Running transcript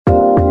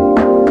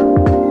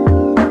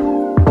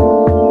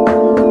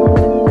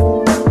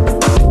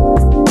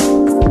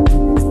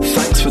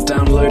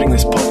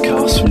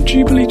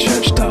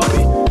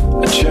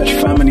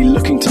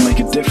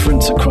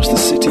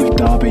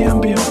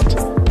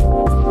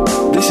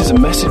a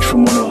message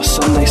from one of our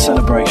Sunday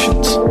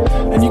celebrations,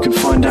 and you can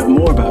find out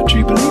more about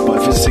Jubilee by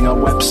visiting our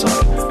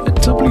website at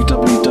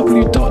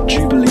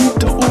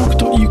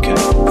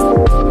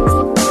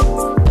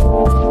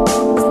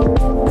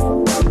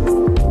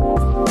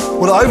www.jubilee.org.uk.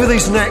 Well, over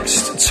these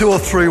next 2 or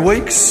 3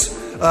 weeks,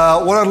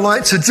 what I'd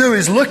like to do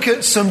is look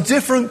at some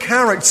different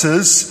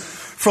characters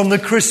from the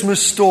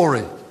Christmas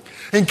story.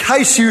 In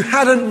case you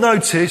hadn't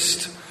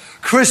noticed,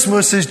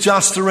 Christmas is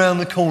just around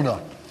the corner.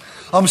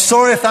 I'm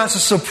sorry if that's a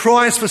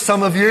surprise for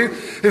some of you,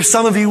 if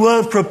some of you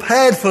weren't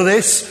prepared for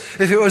this,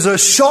 if it was a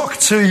shock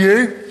to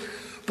you,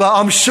 but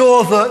I'm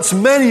sure that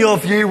many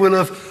of you will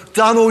have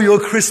done all your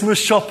Christmas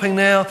shopping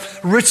now,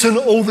 written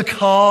all the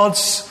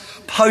cards,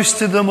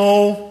 posted them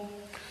all,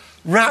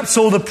 wrapped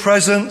all the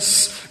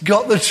presents,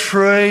 got the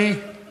tree,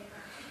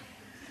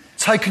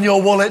 taken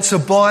your wallet to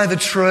buy the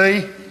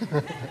tree.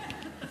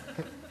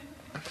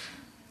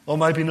 Or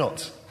maybe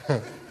not.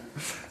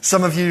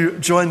 Some of you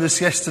joined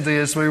us yesterday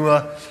as we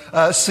were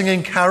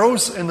singing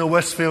carols in the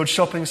Westfield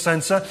Shopping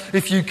Centre.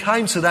 If you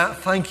came to that,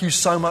 thank you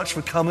so much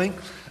for coming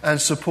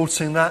and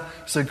supporting that.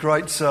 It's a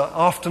great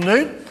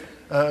afternoon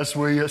as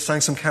we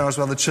sang some carols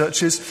with other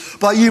churches.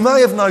 But you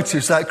may have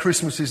noticed that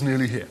Christmas is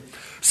nearly here.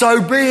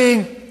 So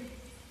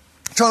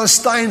trying to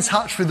stay in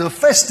touch with the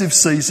festive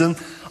season,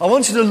 I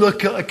wanted to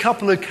look at a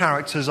couple of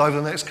characters over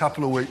the next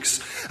couple of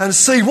weeks and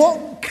see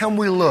what can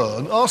we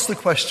learn, ask the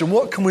question,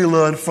 what can we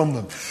learn from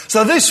them?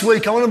 So this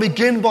week I want to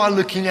begin by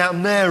looking at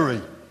Mary.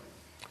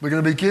 We're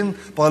going to begin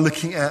by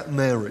looking at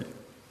Mary.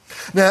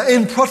 Now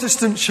in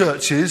Protestant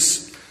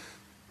churches,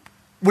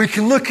 we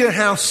can look at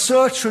how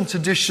certain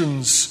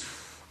traditions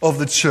of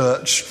the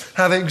church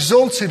have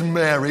exalted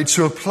Mary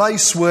to a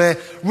place where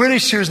really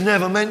she was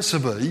never meant to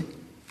be.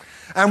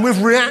 And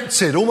we've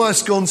reacted,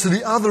 almost gone to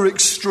the other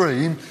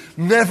extreme,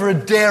 never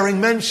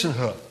daring mention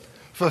her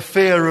for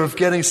fear of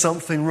getting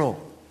something wrong.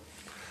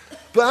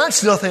 But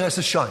actually I think that's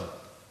a shame.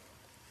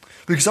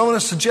 Because I want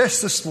to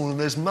suggest this morning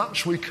there's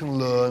much we can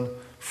learn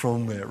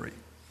from Mary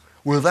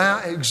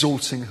without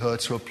exalting her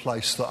to a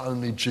place that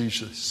only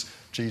Jesus,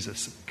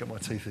 get my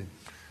teeth in,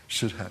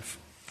 should have.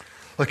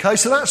 Okay,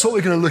 so that's what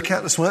we're going to look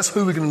at this morning. That's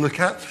who we're going to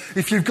look at.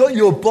 If you've got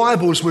your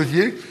Bibles with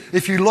you,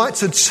 if you'd like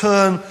to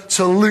turn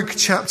to Luke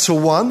chapter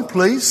 1,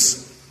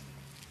 please.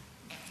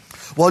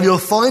 While you're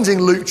finding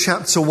Luke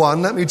chapter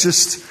 1, let me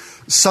just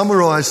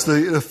summarise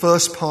the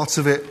first part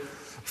of it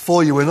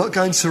for you. We're not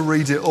going to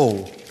read it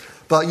all.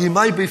 But you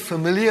may be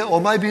familiar or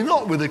maybe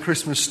not with the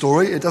Christmas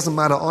story. It doesn't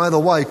matter either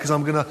way because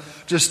I'm going to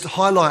just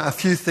highlight a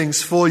few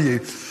things for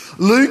you.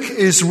 Luke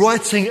is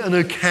writing an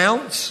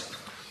account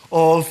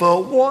of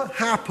what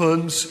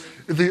happens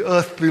in the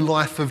earthly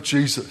life of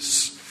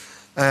Jesus.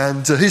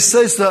 And he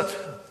says that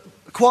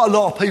quite a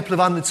lot of people have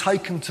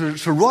undertaken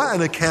to write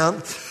an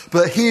account,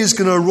 but he is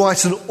going to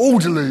write an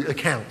orderly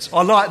account.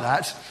 I like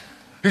that.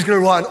 He's going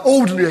to write an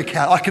orderly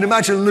account. I can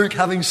imagine Luke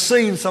having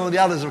seen some of the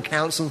others'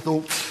 accounts and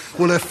thought,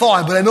 well, they're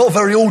fine, but they're not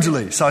very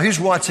orderly. So he's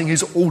writing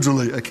his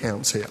orderly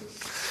account here.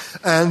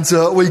 And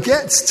we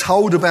get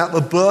told about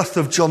the birth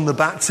of John the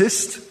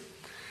Baptist.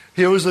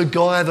 Here was a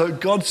guy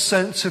that God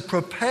sent to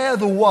prepare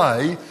the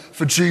way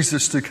for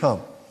Jesus to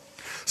come.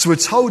 So we're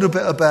told a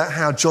bit about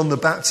how John the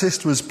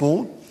Baptist was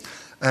born,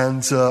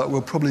 and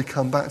we'll probably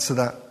come back to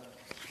that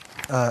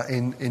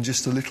in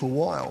just a little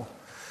while.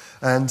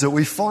 And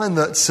we find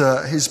that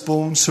he's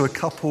born to a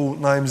couple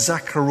named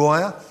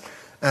Zachariah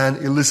and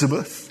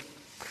Elizabeth.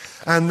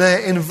 And there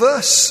in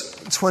verse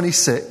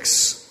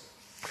 26,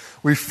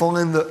 we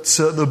find that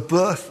the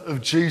birth of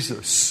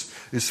Jesus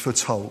is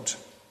foretold.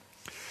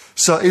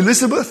 So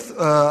Elizabeth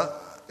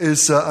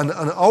is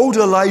an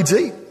older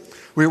lady.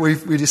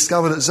 We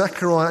discovered that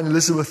Zechariah and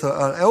Elizabeth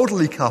are an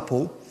elderly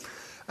couple,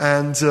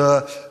 and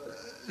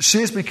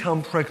she has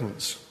become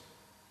pregnant.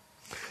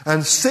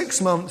 And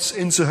 6 months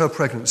into her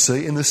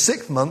pregnancy, in the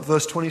 6th month,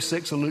 verse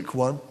 26 of Luke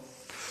 1,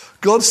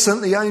 God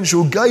sent the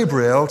angel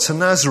Gabriel to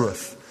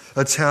Nazareth,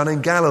 a town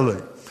in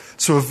Galilee,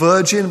 to a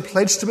virgin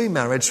pledged to be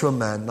married to a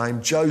man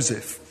named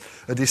Joseph,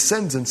 a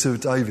descendant of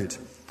David.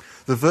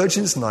 The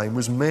virgin's name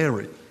was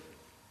Mary.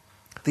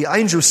 The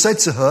angel said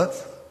to her,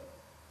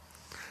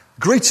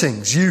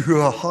 "Greetings, you who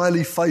are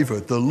highly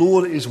favoured. The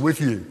Lord is with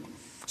you."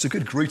 It's a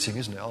good greeting,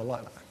 isn't it? I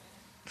like that.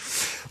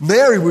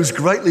 Mary was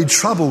greatly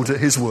troubled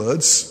at his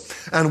words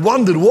and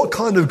wondered what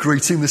kind of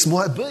greeting this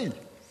might be.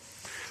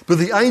 But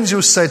the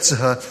angel said to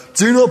her,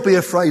 "Do not be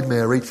afraid,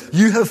 Mary.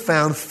 You have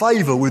found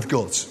favour with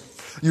God.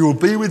 You will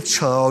be with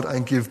child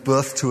and give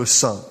birth to a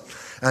son,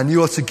 and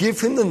you are to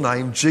give him the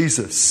name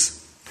Jesus.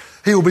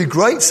 He will be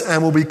great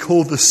and will be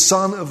called the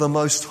Son of the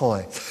Most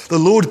High. The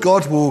Lord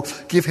God will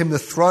give him the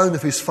throne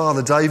of his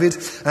father David,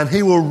 and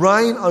he will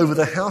reign over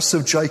the house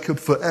of Jacob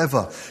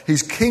forever.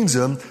 His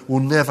kingdom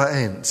will never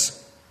end."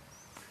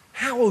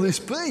 "How will this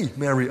be?"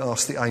 Mary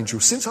asked the angel,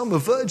 "since I'm a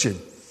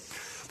virgin?"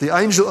 The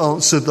angel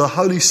answered, "The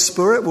Holy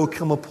Spirit will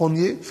come upon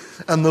you,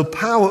 and the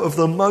power of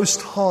the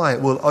Most High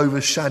will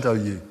overshadow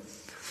you.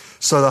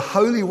 So the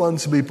Holy One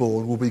to be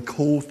born will be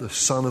called the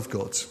Son of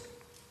God.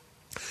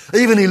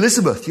 Even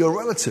Elizabeth, your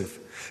relative,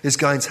 is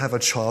going to have a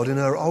child in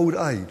her old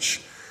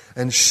age,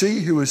 and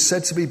she who was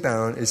said to be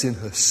barren is in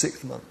her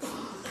 6th month.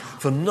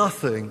 For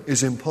nothing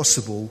is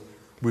impossible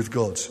with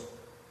God.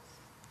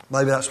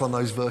 Maybe that's one of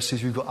those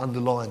verses you've got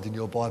underlined in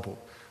your Bible.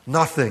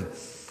 Nothing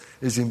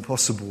is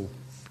impossible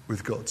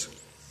with God.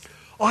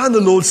 I am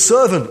the Lord's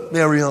servant,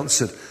 Mary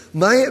answered.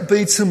 May it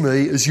be to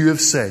me as you have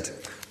said.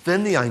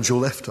 Then the angel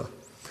left her.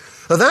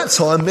 At that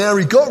time,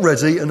 Mary got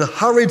ready and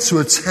hurried to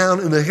a town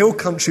in the hill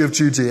country of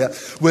Judea,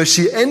 where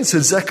she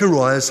entered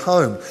Zechariah's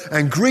home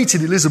and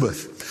greeted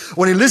Elizabeth.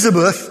 When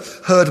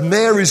Elizabeth heard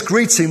Mary's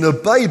greeting, the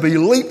baby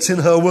leaped in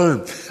her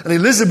womb, and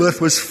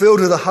Elizabeth was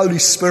filled with the Holy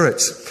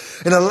Spirit.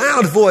 In a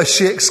loud voice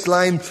she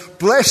exclaimed,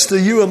 "Blessed are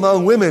you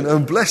among women,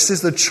 and blessed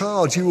is the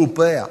child you will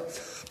bear.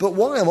 But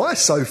why am I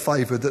so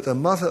favoured that the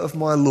mother of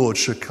my Lord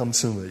should come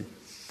to me?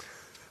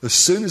 As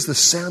soon as the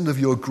sound of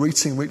your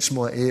greeting reached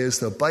my ears,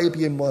 the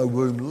baby in my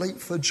womb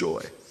leaped for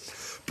joy.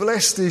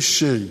 Blessed is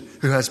she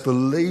who has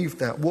believed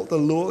that what the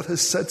Lord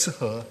has said to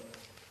her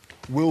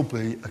will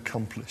be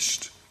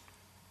accomplished."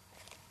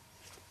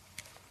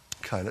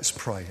 Okay, let's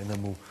pray and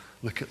then we'll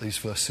look at these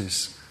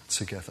verses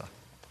together.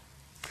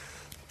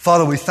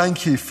 Father, we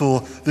thank you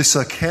for this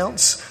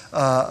account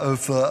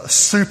of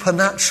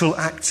supernatural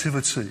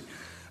activity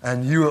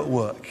and you at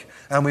work.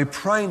 And we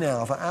pray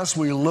now that as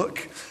we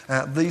look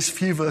at these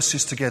few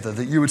verses together,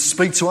 that you would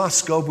speak to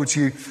us, God, would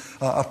you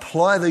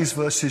apply these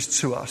verses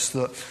to us,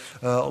 that,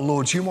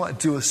 Lord, you might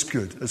do us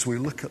good as we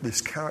look at this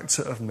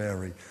character of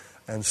Mary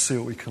and see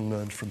what we can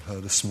learn from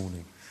her this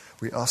morning.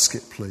 We ask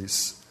it,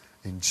 please,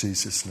 in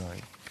Jesus'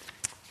 name.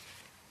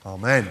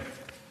 Amen.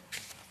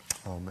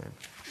 Amen.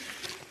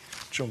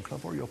 John, can I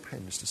borrow your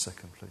pen just a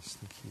second, please?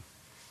 Thank you.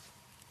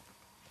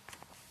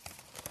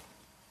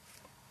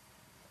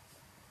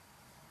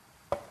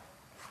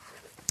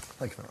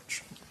 Thank you very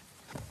much.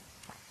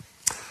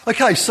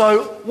 Okay,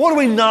 so what do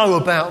we know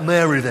about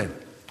Mary then?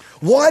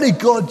 Why did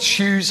God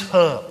choose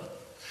her?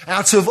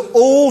 Out of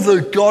all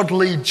the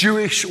godly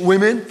Jewish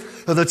women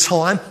of the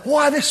time,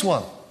 why this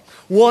one?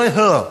 Why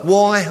her?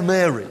 Why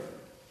Mary?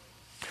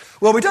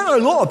 Well, we don't know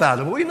a lot about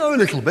her, but we know a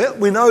little bit.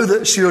 We know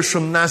that she was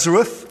from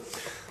Nazareth.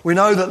 We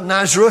know that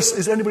Nazareth,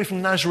 is anybody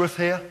from Nazareth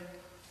here?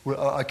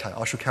 Okay,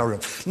 I shall carry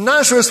on.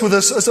 Nazareth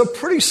was a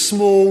pretty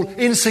small,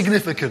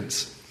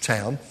 insignificant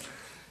town.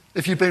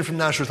 If you'd been from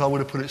Nazareth, I would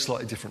have put it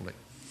slightly differently.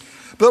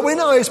 But we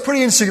know it's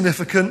pretty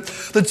insignificant.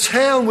 The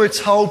town, we're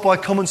told by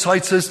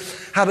commentators,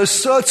 had a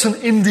certain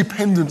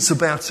independence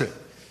about it.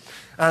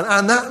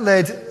 And that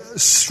led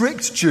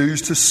strict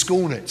Jews to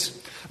scorn it.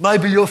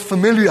 Maybe you're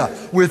familiar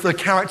with a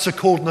character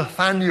called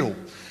Nathanael.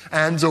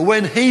 And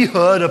when he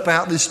heard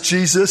about this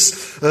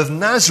Jesus of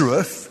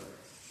Nazareth,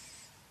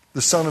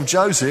 the son of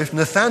Joseph,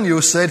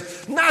 Nathanael said,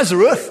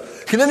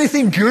 "Nazareth? Can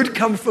anything good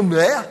come from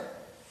there?"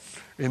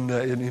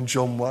 In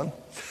John 1.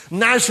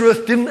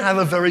 Nazareth didn't have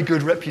a very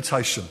good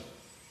reputation.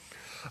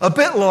 A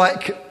bit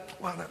like,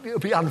 well, it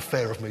would be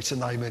unfair of me to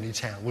name any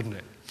town, wouldn't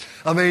it?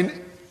 I mean,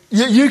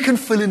 you can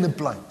fill in the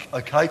blank,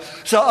 okay?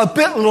 So a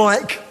bit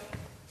like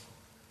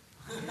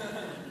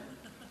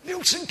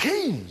Milton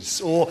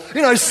Keynes, or,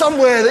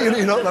 somewhere that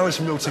you're not knowing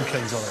from Milton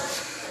Keynes, are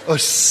they?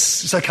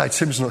 It's okay,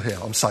 Tim's not here,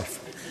 I'm safe.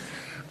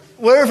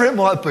 Wherever it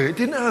might be, it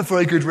didn't have a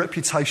very good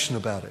reputation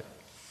about it.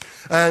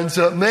 And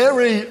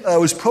Mary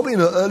was probably in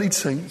her early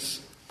teens.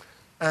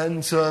 And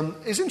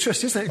it's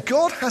interesting, isn't it?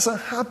 God has a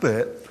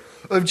habit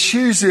of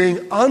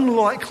choosing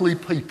unlikely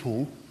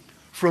people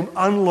from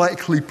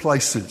unlikely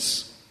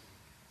places.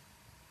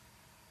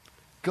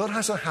 God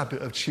has a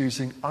habit of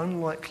choosing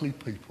unlikely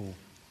people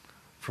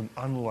from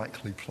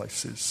unlikely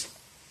places.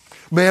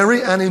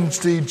 Mary and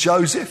indeed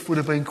Joseph would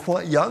have been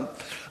quite young.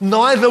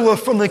 Neither were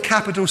from the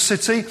capital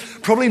city,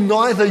 probably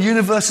neither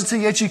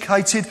university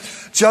educated.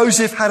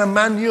 Joseph had a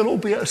manual,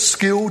 albeit a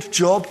skilled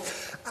job.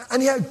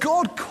 And yet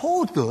God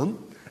called them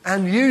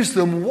and used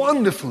them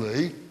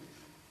wonderfully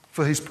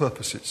for his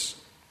purposes.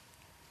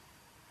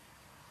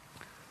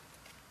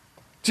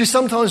 Do you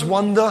sometimes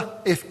wonder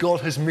if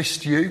God has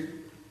missed you?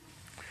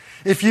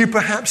 If you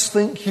perhaps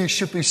think you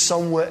should be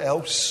somewhere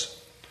else,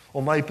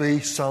 or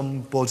maybe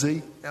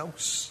somebody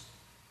else?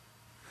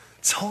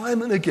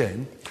 Time and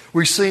again,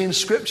 we see in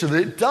Scripture that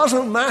it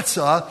doesn't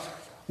matter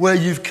where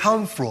you've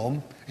come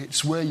from,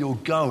 it's where you're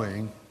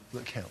going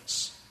that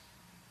counts.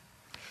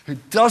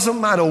 It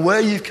doesn't matter where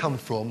you've come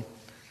from,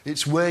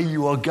 it's where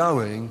you are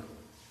going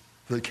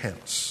that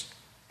counts.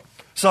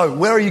 So,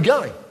 where are you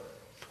going?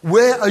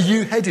 Where are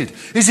you headed?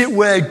 Is it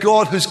where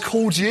God has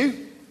called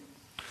you?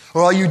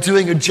 Or are you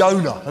doing a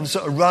Jonah and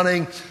sort of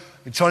running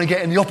and trying to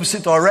get in the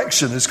opposite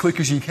direction as quick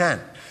as you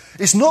can?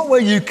 It's not where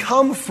you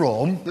come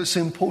from that's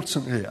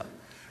important here,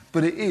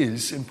 but it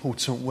is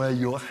important where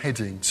you're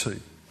heading to.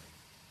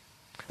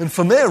 And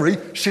for Mary,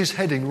 she's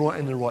heading right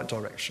in the right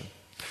direction.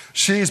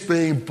 She's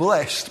being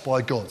blessed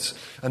by God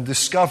and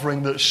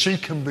discovering that she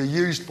can be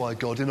used by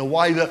God in a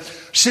way that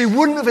she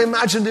wouldn't have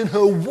imagined in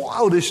her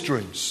wildest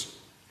dreams.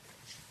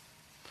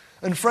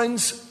 And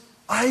friends,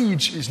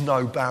 age is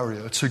no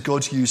barrier to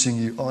God using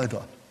you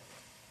either.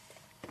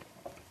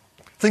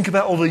 Think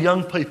about all the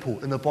young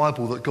people in the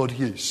Bible that God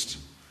used.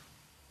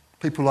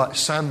 People like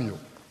Samuel,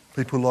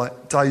 people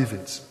like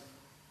David,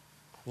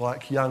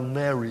 like young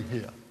Mary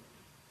here,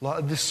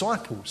 like the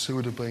disciples who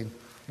would have been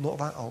not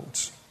that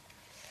old.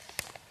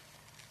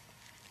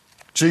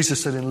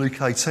 Jesus said in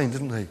Luke 18,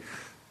 didn't he?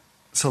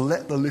 To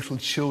let the little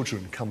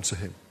children come to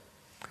him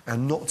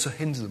and not to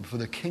hinder them, for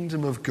the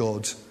kingdom of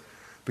God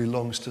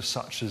belongs to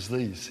such as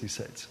these, he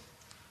said.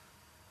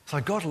 So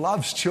God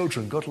loves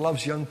children, God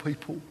loves young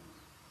people,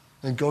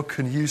 and God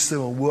can use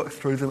them and work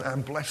through them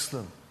and bless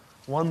them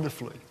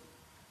wonderfully,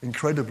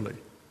 incredibly.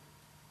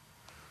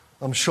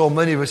 I'm sure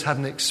many of us had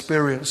an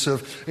experience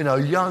of,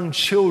 young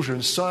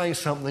children saying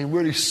something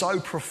really so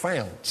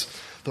profound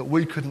that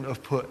we couldn't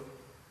have put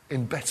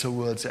in better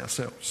words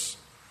ourselves.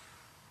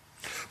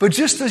 But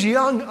just as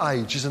young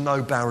age is a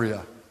no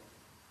barrier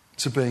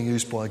to being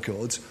used by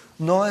God,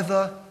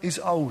 neither is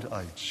old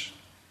age.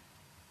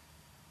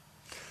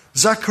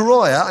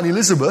 Zechariah and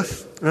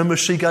Elizabeth, remember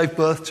she gave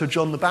birth to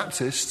John the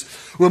Baptist,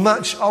 were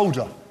much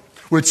older.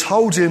 We're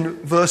told in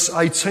verse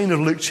 18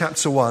 of Luke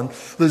chapter 1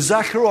 that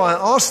Zechariah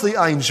asked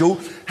the angel,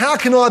 "How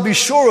can I be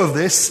sure of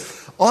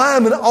this? I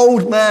am an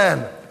old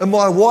man and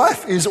my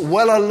wife is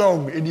well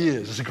along in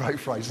years." It's a great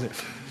phrase, isn't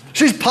it?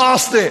 She's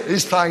past it,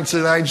 he's saying to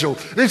the angel.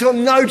 He's got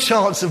no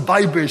chance of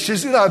babies.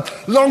 She's,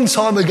 long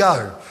time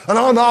ago. And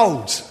I'm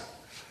old.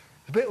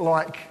 A bit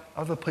like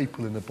other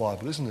people in the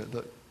Bible, isn't it?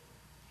 That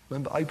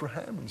remember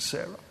Abraham and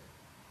Sarah,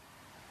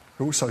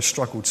 who also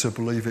struggled to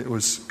believe it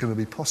was going to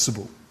be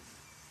possible.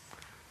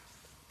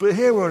 But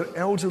here we're an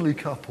elderly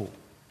couple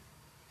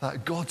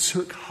that God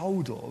took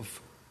hold of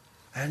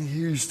and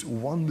used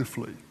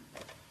wonderfully.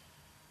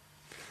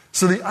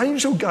 So the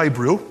angel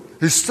Gabriel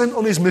is sent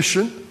on his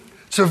mission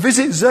to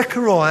visit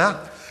Zechariah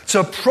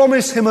to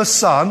promise him a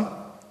son,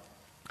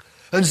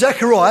 and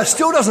Zechariah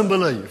still doesn't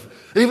believe,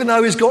 even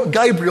though he's got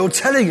Gabriel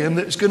telling him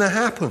that it's going to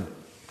happen.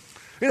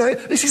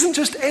 This isn't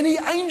just any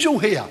angel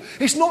here.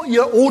 It's not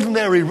your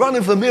ordinary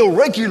run-of-the-mill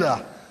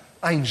regular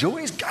angel.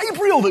 It's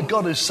Gabriel that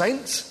God has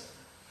sent.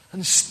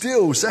 And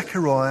still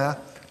Zechariah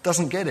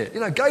doesn't get it.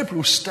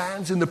 Gabriel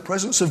stands in the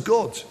presence of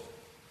God.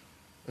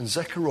 And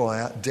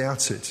Zechariah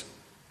doubted.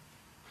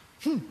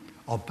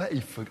 I bet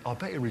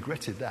he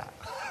regretted that.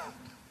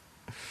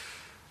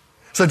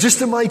 So just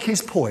to make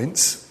his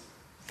point,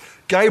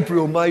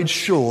 Gabriel made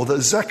sure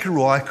that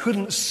Zechariah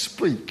couldn't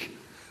speak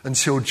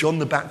until John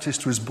the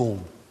Baptist was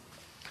born.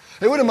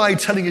 It would have made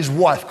telling his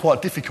wife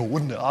quite difficult,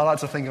 wouldn't it? I like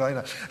to think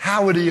about,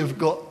 how would he have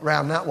got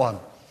round that one?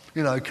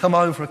 Come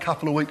home for a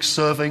couple of weeks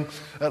serving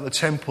at the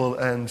temple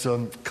and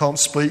can't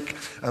speak,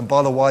 and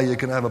by the way, you're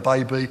going to have a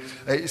baby.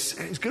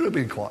 It's going to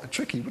be quite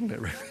tricky, wouldn't it,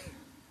 really?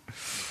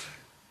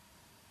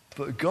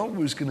 But God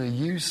was going to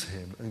use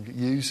him and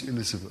use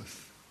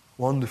Elizabeth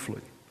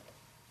wonderfully.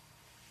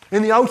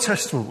 In the Old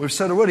Testament, we've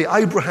said already,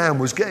 Abraham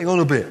was getting on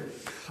a bit.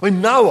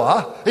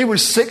 Noah, he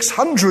was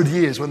 600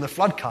 years when the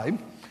flood came.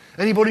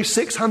 Anybody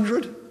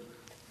 600?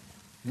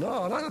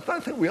 No, I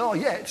don't think we are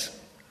yet.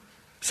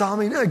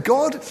 So,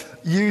 God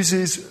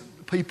uses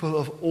people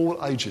of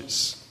all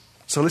ages.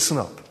 So listen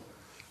up.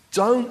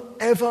 Don't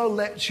ever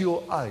let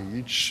your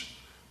age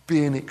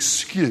be an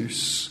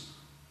excuse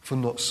for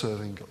not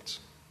serving God.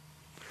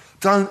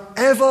 Don't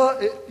ever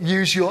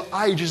use your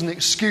age as an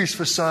excuse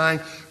for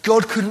saying,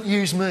 God couldn't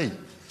use me.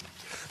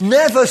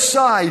 Never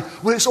say,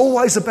 well, it's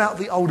always about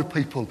the older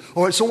people,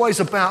 or it's always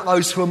about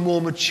those who are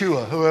more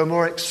mature, who are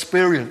more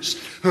experienced,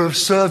 who have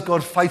served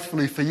God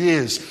faithfully for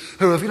years,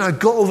 who have,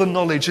 got all the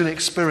knowledge and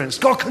experience.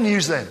 God can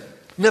use them.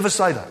 Never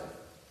say that.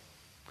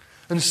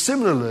 And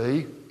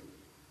similarly,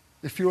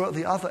 if you're at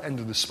the other end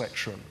of the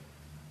spectrum,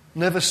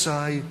 never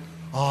say,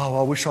 oh,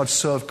 I wish I'd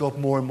served God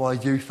more in my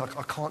youth.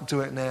 I can't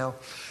do it now.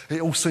 It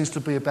all seems to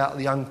be about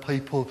the young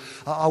people.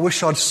 I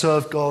wish I'd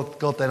served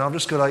God then. I'm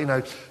just going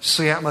to,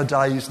 see out my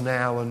days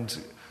now. And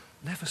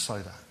never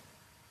say that.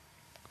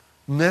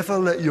 Never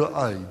let your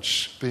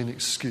age be an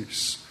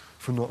excuse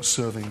for not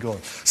serving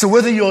God. So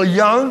whether you're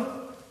young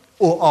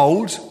or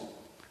old,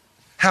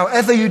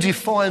 however you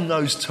define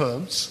those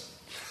terms,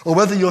 or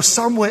whether you're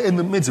somewhere in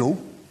the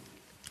middle,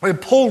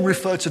 Paul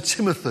referred to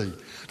Timothy,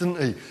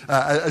 didn't he,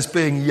 as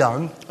being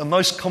young, and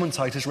most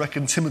commentators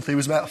reckon Timothy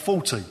was about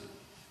 40.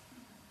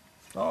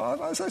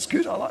 Oh, that's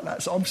good, I like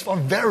that. So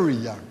I'm very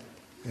young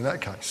in that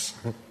case.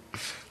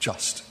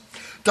 Just.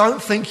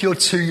 Don't think you're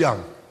too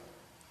young.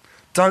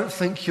 Don't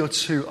think you're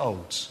too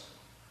old.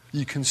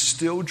 You can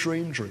still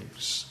dream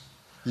dreams.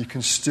 You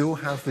can still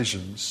have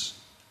visions.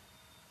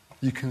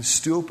 You can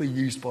still be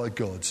used by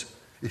God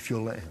if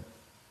you'll let him.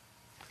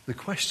 The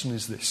question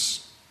is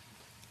this.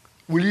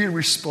 Will you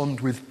respond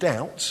with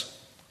doubt,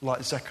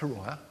 like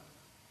Zechariah,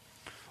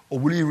 or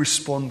will you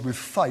respond with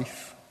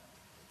faith,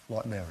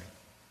 like Mary?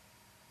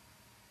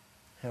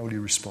 How will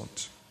you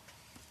respond?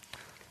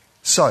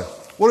 So,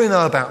 what do we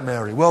know about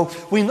Mary? Well,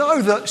 we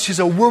know that she's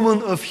a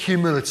woman of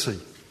humility.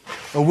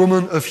 A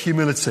woman of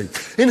humility.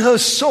 In her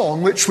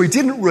song, which we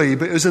didn't read,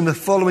 but it was in the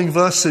following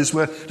verses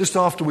where just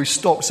after we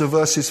stopped, so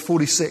verses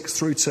 46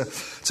 through to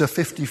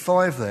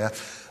 55 there,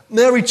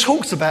 Mary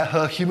talks about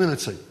her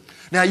humility.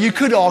 Now, you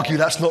could argue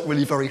that's not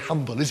really very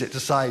humble, is it,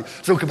 to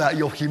talk about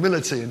your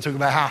humility and talk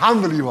about how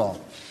humble you are.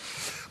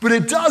 But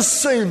it does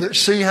seem that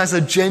she has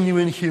a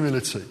genuine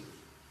humility.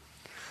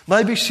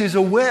 Maybe she's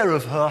aware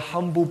of her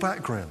humble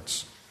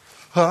background,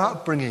 her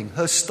upbringing,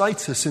 her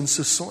status in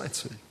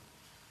society.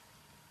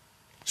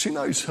 She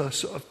knows her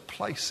sort of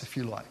place, if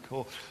you like,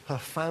 or her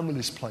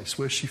family's place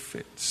where she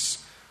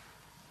fits.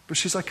 But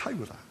she's okay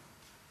with that.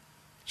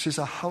 She's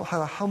her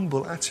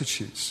humble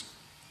attitudes.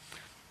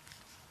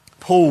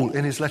 Paul,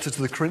 in his letter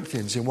to the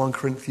Corinthians, in 1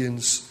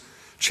 Corinthians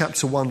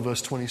chapter 1,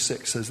 verse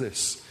 26, says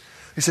this.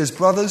 He says,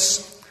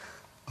 "Brothers,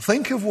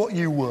 think of what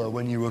you were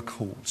when you were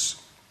called.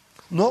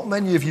 Not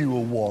many of you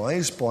were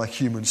wise by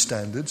human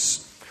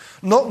standards.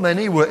 Not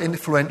many were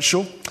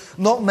influential.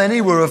 Not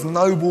many were of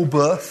noble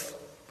birth.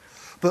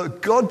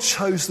 But God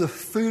chose the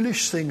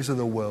foolish things of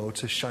the world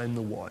to shame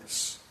the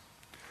wise.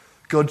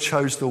 God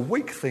chose the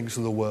weak things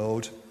of the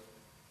world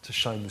to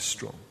shame the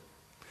strong.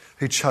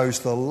 He chose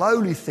the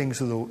lowly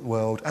things of the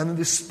world and the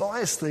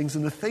despised things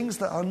and the things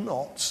that are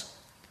not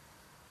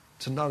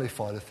to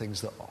nullify the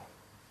things that are,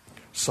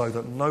 so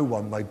that no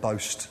one may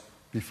boast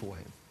before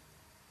him."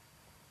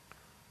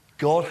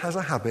 God has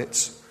a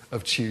habit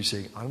of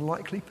choosing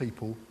unlikely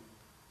people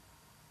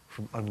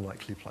from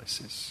unlikely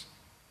places.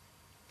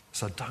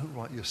 So don't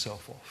write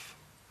yourself off.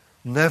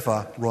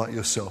 Never write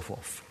yourself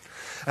off.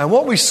 And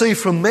what we see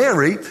from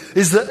Mary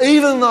is that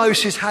even though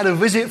she's had a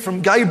visit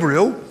from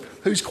Gabriel,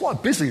 who's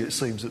quite busy it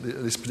seems at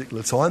this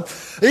particular time,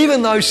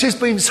 even though she's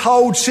been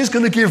told she's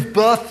going to give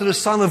birth to the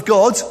Son of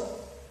God,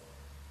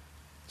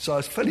 so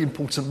it's a fairly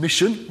important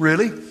mission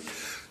really,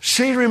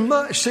 she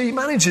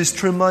manages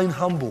to remain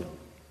humble.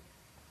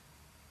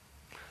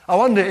 I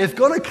wonder if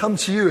God had come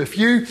to you, if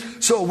you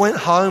sort of went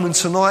home and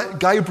tonight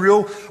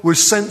Gabriel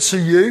was sent to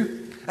you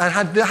and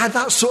had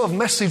that sort of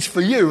message for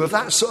you of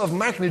that sort of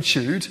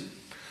magnitude,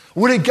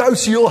 would it go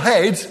to your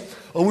head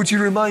or would you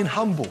remain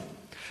humble?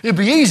 It'd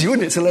be easy,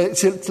 wouldn't it, to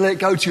let it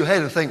go to your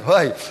head and think,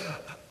 hey,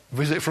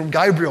 visit from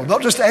Gabriel.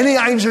 Not just any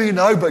angel you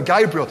know, but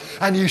Gabriel.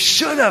 And you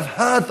should have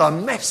heard the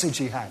message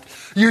he had.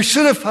 You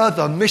should have heard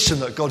the mission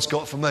that God's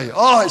got for me.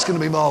 Oh, it's going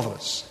to be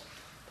marvellous.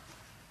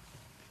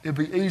 It'd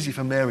be easy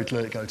for Mary to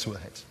let it go to her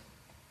head.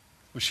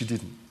 But she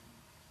didn't.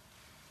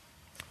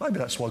 Maybe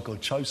that's why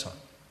God chose her.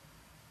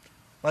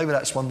 Maybe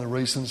that's one of the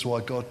reasons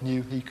why God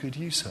knew he could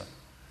use her.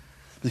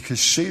 Because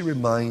she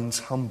remains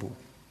humble.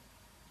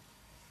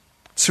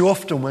 Too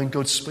often when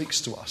God speaks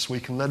to us, we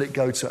can let it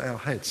go to our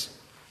heads.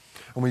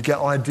 And we get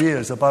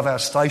ideas above our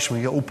station,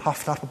 we get all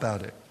puffed up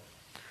about it.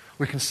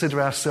 We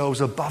consider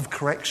ourselves above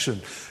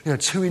correction,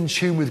 too in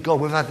tune with God.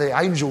 We've had the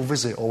angel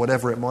visit or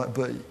whatever it might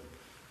be.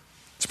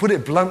 To put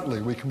it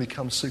bluntly, we can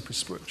become super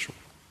spiritual.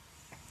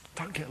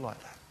 Don't get like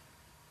that.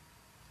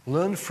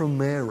 Learn from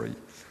Mary.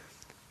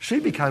 She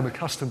became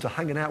accustomed to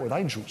hanging out with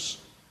angels.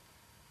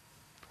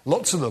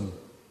 Lots of them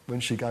when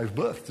she gave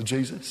birth to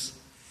Jesus.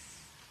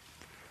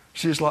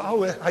 She was like,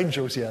 oh,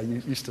 angels, yeah,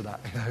 used to that.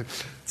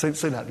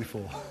 Seen that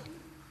before.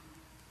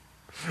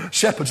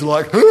 Shepherds are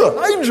like,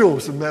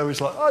 angels! And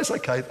Mary's like, oh, it's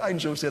okay,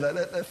 angels, yeah,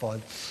 they're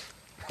fine.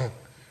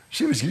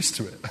 She was used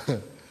to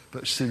it,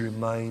 but she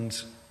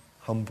remained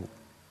humble.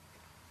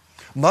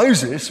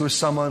 Moses was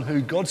someone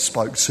who God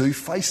spoke to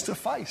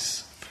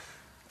face,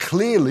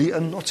 clearly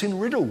and not in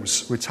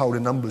riddles, we're told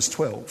in Numbers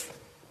 12.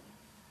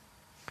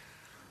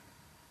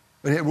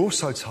 And yet we're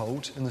also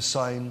told in the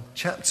same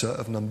chapter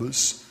of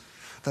Numbers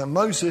that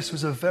Moses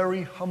was a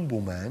very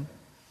humble man,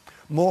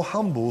 more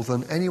humble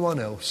than anyone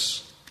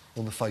else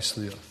on the face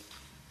of the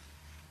earth.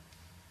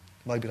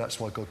 Maybe that's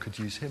why God could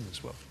use him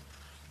as well.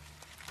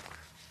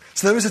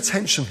 So there is a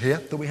tension here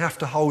that we have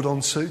to hold on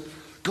to.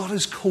 God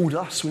has called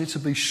us, we need to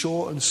be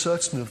sure and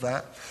certain of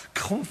that,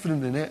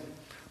 confident in it,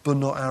 but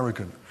not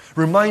arrogant.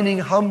 Remaining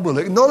humble,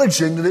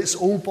 acknowledging that it's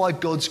all by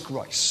God's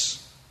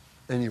grace.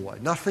 Anyway,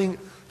 nothing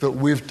that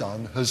we've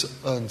done has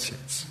earned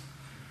it.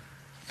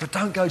 But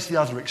don't go to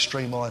the other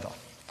extreme either.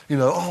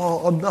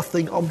 I'm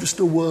nothing, I'm just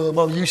a worm,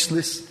 I'm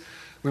useless.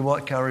 We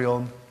might carry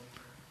on.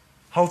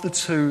 Hold the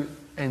two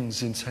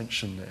ends in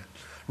tension there.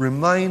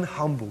 Remain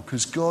humble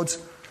because God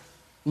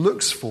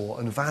looks for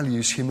and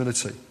values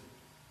humility.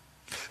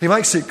 He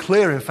makes it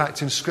clear, in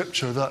fact, in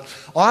Scripture that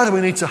either we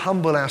need to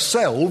humble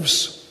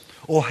ourselves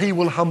or he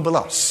will humble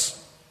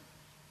us.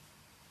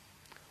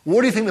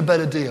 What do you think the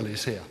better deal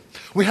is here?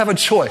 We have a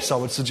choice, I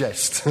would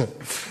suggest.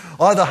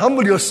 Either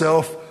humble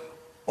yourself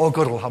or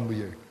God will humble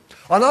you.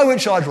 I know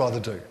which I'd rather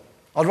do.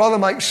 I'd rather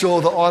make sure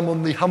that I'm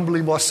on the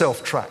humbling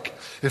myself track,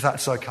 if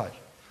that's okay.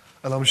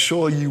 And I'm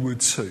sure you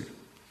would too.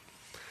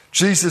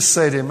 Jesus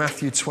said in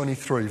Matthew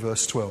 23,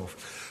 verse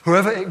 12,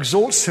 whoever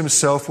exalts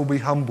himself will be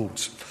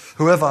humbled.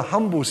 Whoever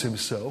humbles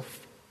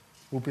himself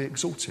will be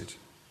exalted.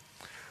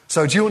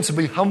 So do you want to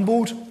be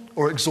humbled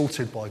or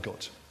exalted by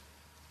God?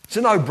 It's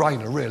a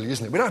no-brainer, really,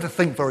 isn't it? We don't have to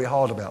think very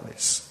hard about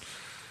this.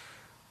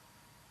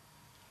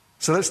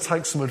 So let's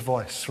take some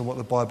advice from what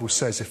the Bible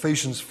says.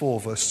 Ephesians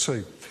 4, verse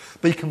 2.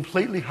 Be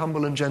completely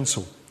humble and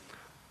gentle.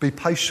 Be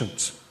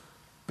patient,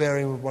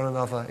 bearing with one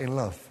another in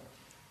love.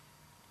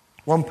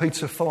 1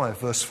 Peter 5,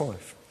 verse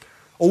 5.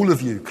 All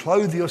of you,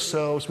 clothe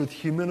yourselves with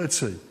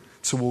humility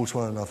towards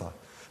one another,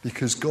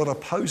 because God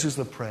opposes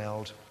the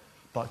proud,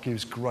 but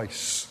gives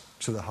grace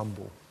to the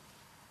humble.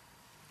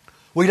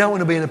 We don't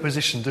want to be in a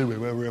position, do we,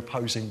 where we're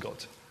opposing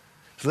God.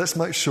 So let's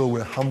make sure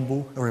we're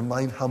humble and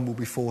remain humble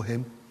before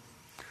him.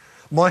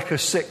 Micah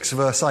 6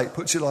 verse 8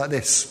 puts it like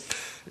this.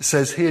 It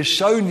says, "He has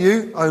shown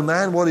you, O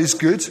man, what is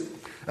good.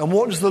 And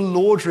what does the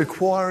Lord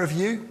require of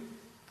you?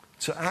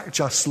 To act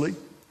justly,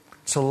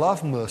 to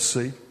love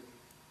mercy,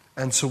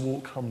 and to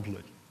walk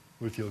humbly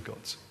with your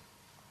God."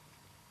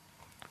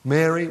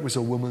 Mary was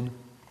a woman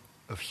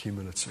of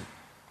humility.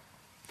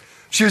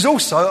 She was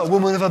also a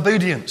woman of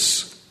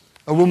obedience.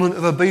 A woman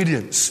of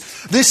obedience.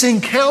 This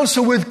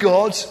encounter with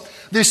God,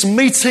 this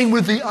meeting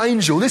with the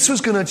angel, this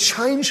was going to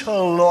change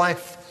her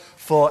life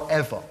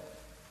forever.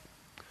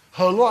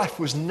 Her life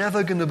was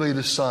never going to be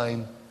the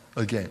same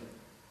again.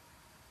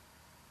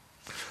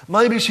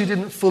 Maybe she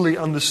didn't fully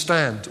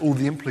understand all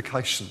the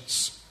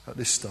implications at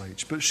this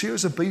stage, but she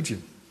was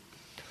obedient.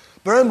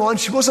 Bear in mind,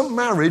 she wasn't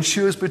married, she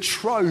was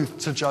betrothed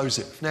to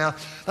Joseph. Now,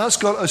 that's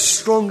got a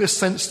stronger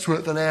sense to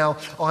it than our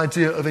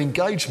idea of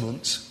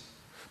engagement,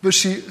 but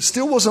she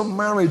still wasn't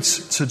married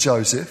to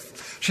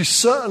Joseph. She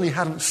certainly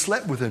hadn't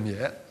slept with him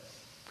yet.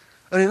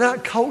 And in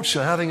that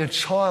culture, having a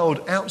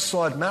child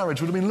outside marriage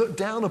would have been looked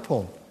down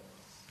upon.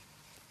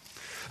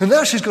 And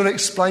now she's got to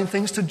explain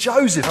things to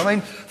Joseph. I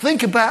mean,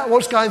 think about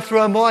what's going through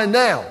her mind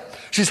now.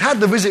 She's had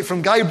the visit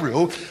from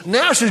Gabriel.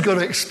 Now she's got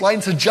to explain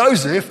to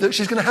Joseph that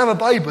she's going to have a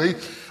baby.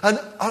 And,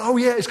 oh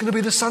yeah, it's going to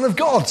be the Son of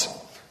God.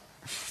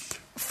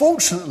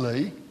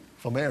 Fortunately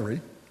for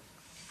Mary,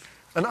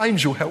 an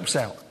angel helps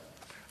out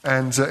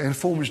and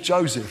informs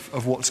Joseph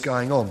of what's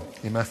going on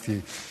in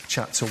Matthew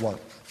chapter 1.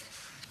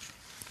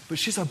 But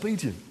she's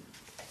obedient.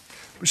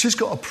 But she's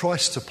got a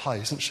price to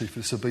pay, isn't she, for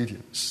this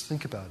obedience?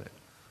 Think about it.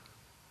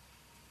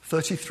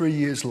 33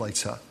 years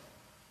later,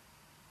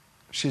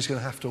 she's going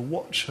to have to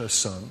watch her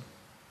son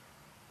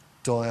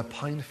die a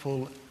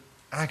painful,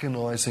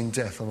 agonising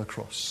death on a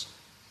cross.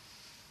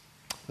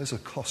 There's a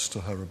cost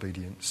to her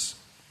obedience.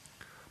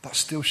 But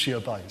still she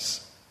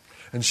obeys.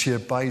 And she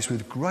obeys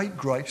with great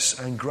grace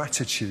and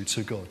gratitude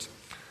to God.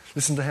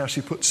 Listen to how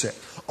she puts it.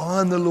 "I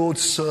am the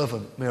Lord's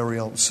servant," Mary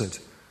answered.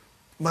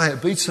 "May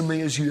it be to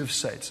me as you have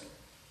said,"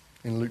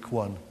 in Luke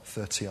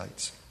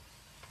 1:38.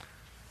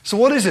 So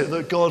what is it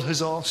that God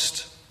has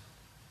asked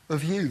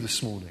of you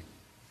this morning?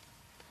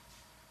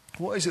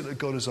 What is it that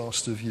God has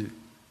asked of you?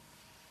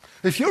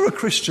 If you're a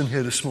Christian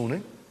here this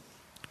morning,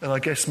 and I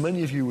guess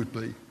many of you would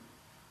be,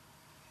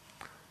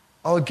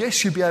 I would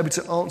guess you'd be able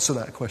to answer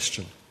that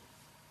question.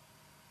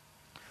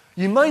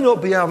 You may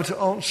not be able to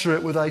answer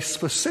it with a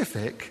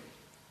specific,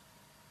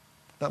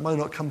 that may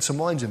not come to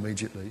mind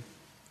immediately,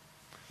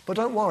 but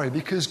don't worry,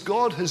 because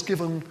God has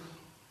given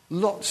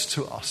lots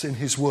to us in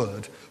his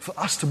word for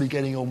us to be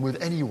getting on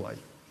with anyway.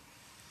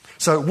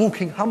 So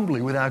walking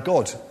humbly with our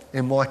God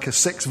in Micah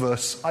 6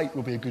 verse 8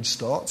 will be a good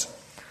start.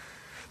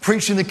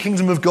 Preaching the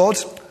kingdom of God,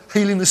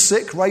 healing the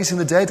sick, raising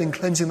the dead and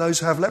cleansing those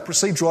who have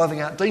leprosy,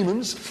 driving out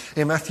demons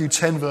in Matthew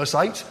 10 verse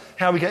 8.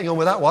 How are we getting on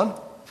with that one?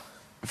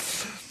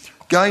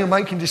 Going and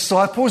making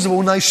disciples of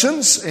all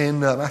nations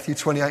in Matthew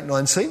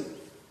 28:19.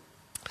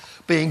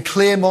 Being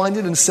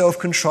clear-minded and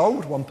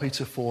self-controlled, 1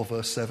 Peter 4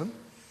 verse 7.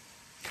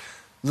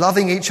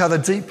 Loving each other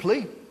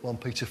deeply, 1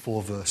 Peter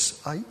 4 verse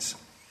 8.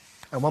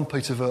 And 1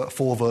 Peter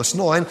 4 verse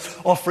 9,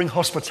 offering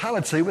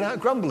hospitality without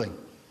grumbling.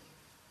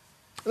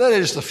 They're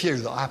just a few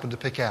that I happen to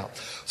pick out.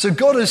 So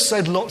God has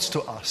said lots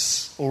to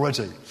us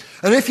already.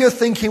 And if you're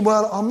thinking,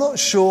 well, I'm not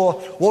sure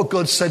what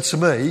God said to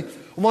me,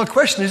 well, my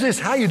question is this,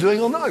 how are you doing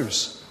on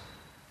those?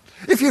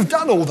 If you've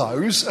done all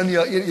those and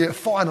you're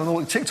fine on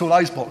all, ticked all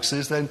those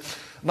boxes, then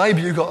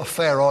maybe you've got a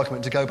fair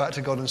argument to go back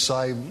to God and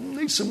say,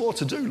 need some more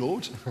to do,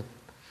 Lord.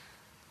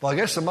 But I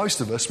guess for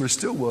most of us, we're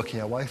still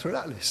working our way through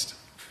that list.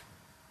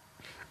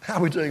 How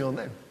are we doing on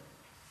them?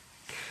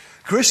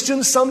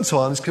 Christians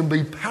sometimes can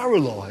be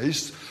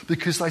paralysed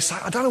because they say,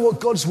 I don't know what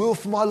God's will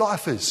for my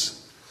life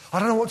is. I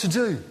don't know what to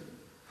do. And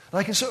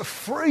they can sort of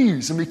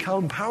freeze and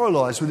become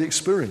paralysed with the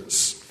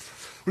experience.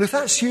 Well, if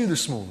that's you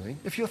this morning,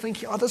 if you're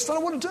thinking, I just don't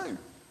know what to do.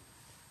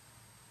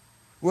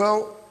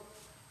 Well,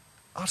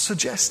 I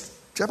suggest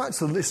go back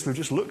to the list we've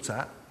just looked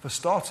at, for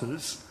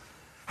starters,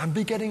 and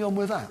be getting on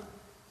with that.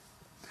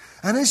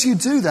 And as you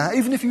do that,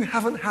 even if you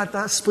haven't had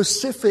that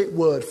specific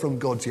word from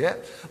God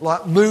yet,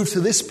 like move to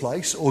this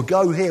place or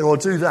go here or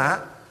do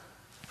that,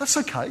 that's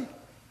okay.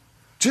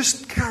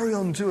 Just carry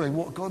on doing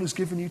what God has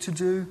given you to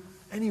do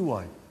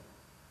anyway.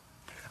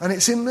 And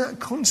it's in that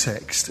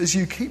context, as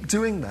you keep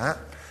doing that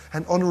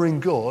and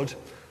honouring God,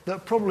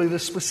 that probably the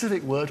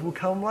specific word will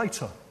come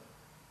later.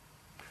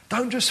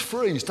 Don't just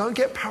freeze. Don't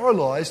get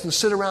paralysed and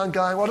sit around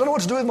going, well, I don't know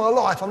what to do with my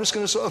life. I'm just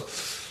going to sort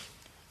of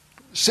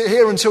sit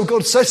here until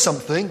God says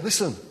something.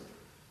 Listen.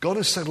 God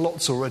has said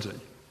lots already.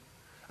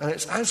 And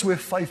it's as we're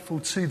faithful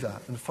to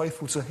that and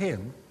faithful to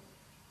him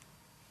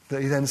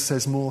that he then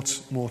says more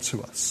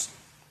to us.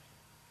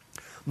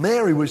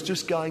 Mary was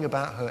just going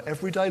about her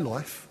everyday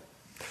life,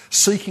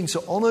 seeking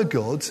to honour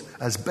God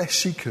as best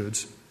she could,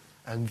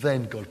 and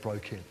then God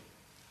broke in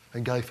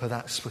and gave her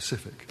that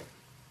specific.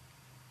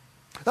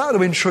 That would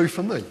have been true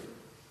for me.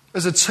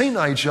 As a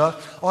teenager,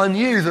 I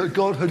knew that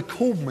God had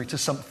called me to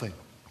something.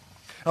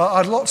 I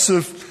had lots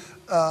of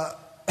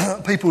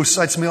people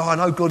say to me, I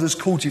know God has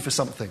called you for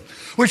something,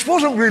 which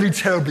wasn't really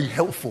terribly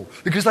helpful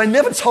because they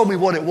never told me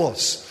what it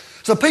was.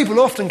 So people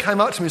often came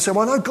up to me and said,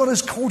 I know God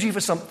has called you for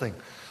something.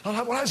 I'm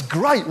like, well, that's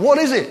great. What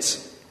is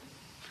it?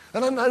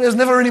 And there's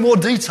never any more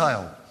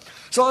detail.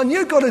 So I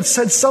knew God had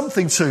said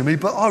something to me,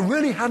 but I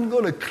really hadn't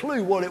got a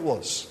clue what it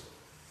was.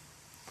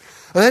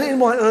 And then in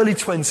my early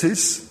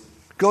 20s,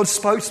 God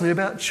spoke to me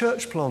about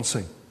church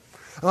planting.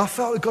 And I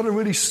felt that God had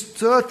really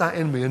stirred that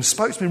in me and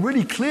spoke to me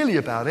really clearly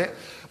about it.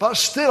 But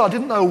still, I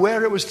didn't know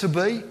where it was to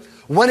be,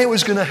 when it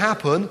was going to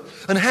happen,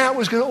 and how it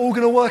was all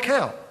going to work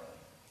out.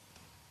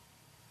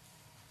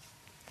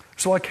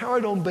 So I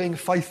carried on being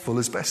faithful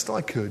as best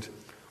I could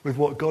with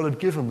what God had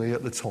given me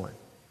at the time.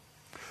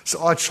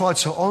 So I tried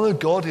to honour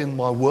God in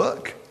my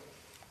work,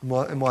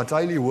 in my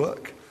daily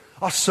work.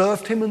 I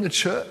served him in the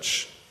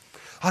church.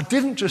 I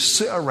didn't just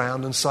sit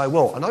around and say,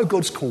 well, I know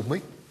God's called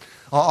me.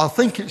 I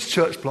think it's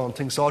church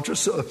planting, so I'll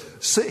just sort of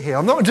sit here.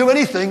 I'm not going to do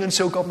anything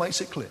until God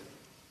makes it clear.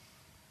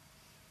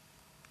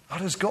 I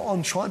just got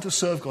on trying to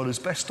serve God as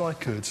best I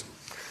could.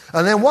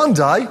 And then one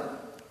day,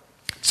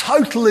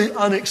 totally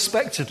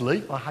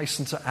unexpectedly, I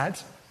hasten to add,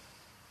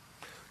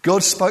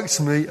 God spoke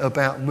to me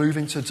about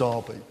moving to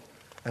Derby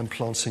and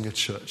planting a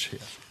church here.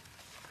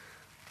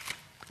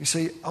 You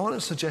see, I want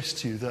to suggest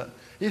to you that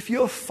if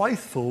you're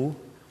faithful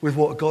with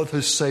what God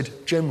has said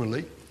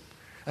generally,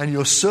 and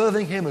you're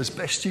serving him as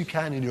best you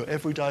can in your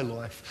everyday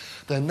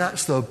life, then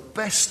that's the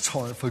best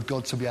time for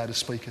God to be able to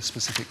speak a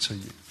specific to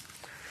you.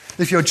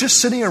 If you're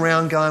just sitting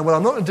around going, well,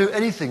 I'm not going to do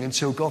anything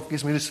until God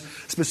gives me this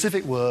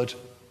specific word,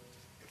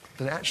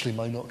 then it actually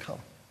may not come.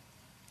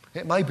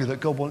 It may be that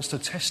God wants to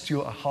test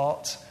your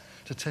heart,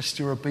 to test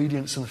your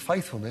obedience and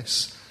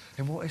faithfulness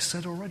in what is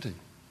said already.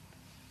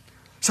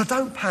 So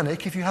don't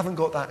panic if you haven't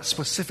got that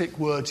specific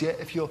word yet,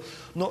 if you're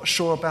not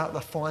sure about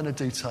the finer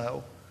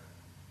detail.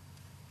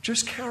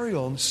 Just carry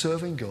on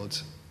serving God,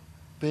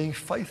 being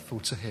faithful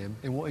to him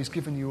in what he's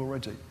given you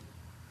already.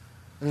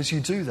 And as you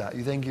do that,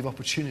 you then give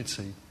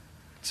opportunity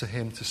to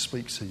him to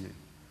speak to you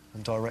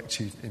and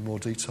direct you in more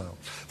detail.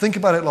 Think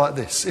about it like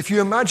this. If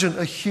you imagine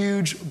a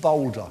huge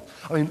boulder,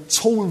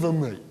 taller than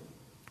me,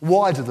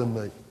 wider than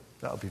me,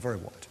 that would be very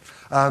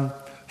wide,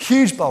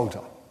 huge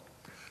boulder,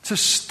 to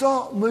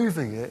start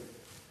moving it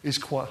is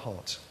quite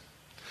hard.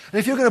 And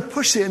if you're going to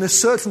push it in a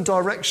certain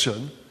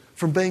direction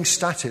from being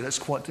static, that's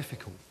quite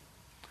difficult.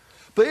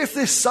 But if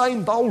this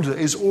same boulder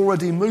is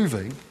already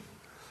moving,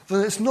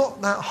 then it's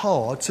not that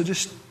hard to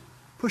just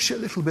push it a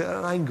little bit at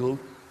an angle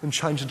and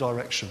change the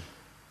direction.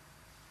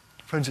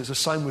 Friends, it's the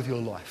same with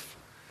your life.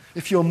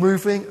 If you're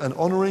moving and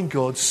honouring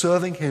God,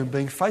 serving him,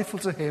 being faithful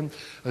to him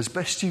as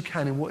best you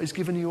can in what he's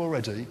given you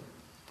already,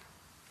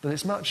 then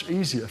it's much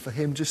easier for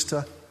him just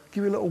to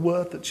give you a little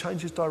word that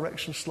changes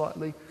direction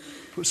slightly,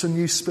 puts a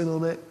new spin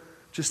on it,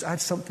 just add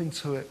something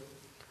to it,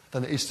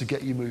 than it is to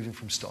get you moving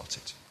from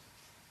started.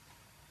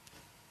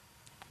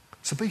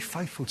 So be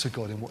faithful to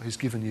God in what he's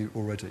given you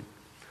already.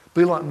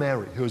 Be like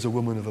Mary, who is a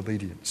woman of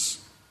obedience.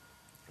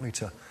 We need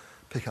to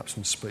pick up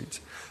some speed.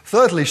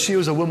 Thirdly, she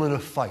was a woman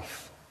of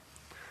faith.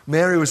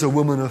 Mary was a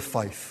woman of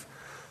faith.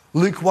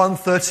 Luke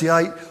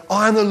 1:38,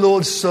 I am the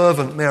Lord's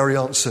servant, Mary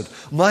answered.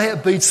 May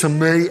it be to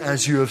me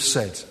as you have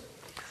said.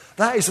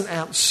 That is an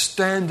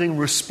outstanding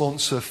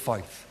response of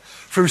faith.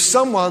 Through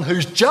someone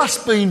who's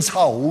just been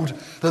told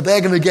that they're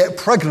going to get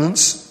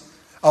pregnant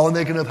and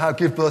they're going to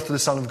give birth to the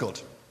Son of God.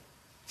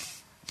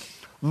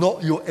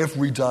 Not your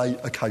everyday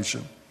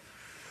occasion.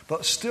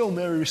 But still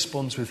Mary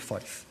responds with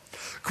faith.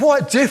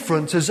 Quite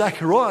different to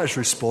Zechariah's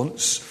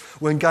response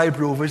when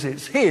Gabriel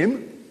visits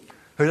him,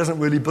 who doesn't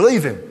really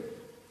believe him.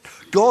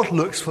 God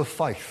looks for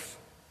faith.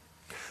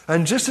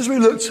 And just as we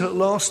looked at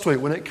last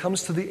week, when it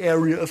comes to the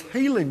area of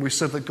healing, we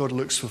said that God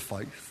looks for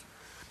faith.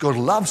 God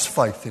loves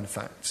faith, in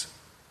fact.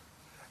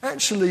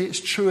 Actually, it's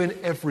true in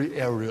every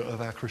area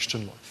of our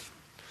Christian life.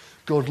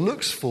 God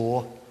looks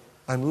for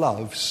and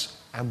loves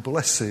and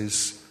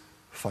blesses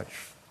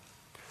faith.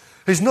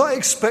 He's not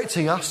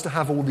expecting us to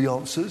have all the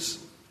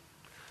answers,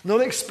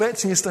 not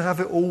expecting us to have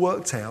it all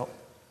worked out,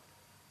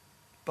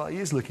 but he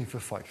is looking for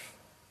faith.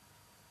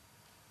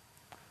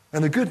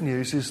 And the good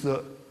news is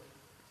that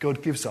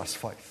God gives us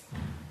faith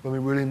when we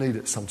really need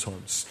it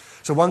sometimes.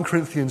 So 1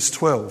 Corinthians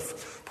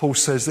 12, Paul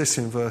says this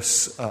in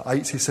verse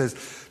 8. He says,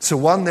 to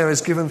one there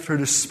is given through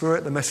the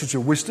Spirit the message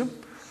of wisdom,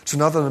 to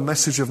another the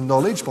message of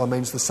knowledge by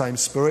means of the same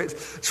Spirit,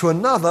 to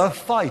another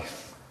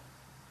faith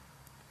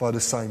by the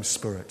same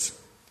Spirit,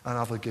 and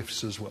other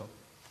gifts as well.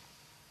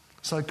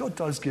 So God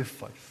does give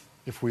faith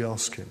if we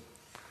ask him.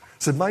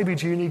 So maybe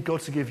do you need God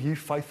to give you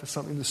faith for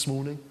something this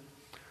morning?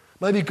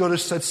 Maybe God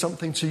has said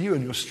something to you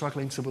and you're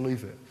struggling to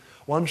believe it,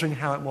 wondering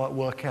how it might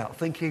work out,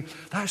 thinking,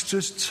 that's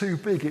just too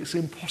big, it's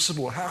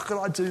impossible, how could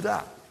I do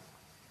that?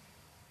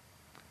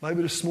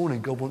 Maybe this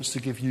morning God wants to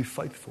give you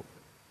faith for it,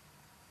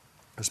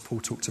 as Paul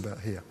talked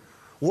about here.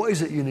 What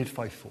is it you need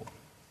faith for?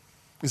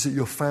 Is it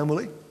your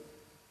family?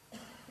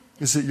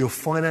 Is it your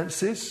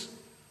finances?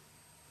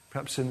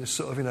 Perhaps in this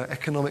sort of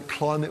economic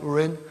climate we're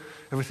in,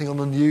 everything on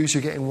the news,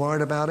 you're getting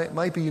worried about it.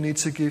 Maybe you need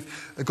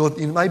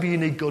maybe you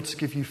need God to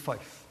give you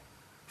faith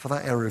for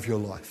that area of your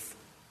life.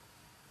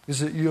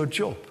 Is it your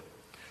job?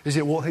 Is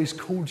it what He's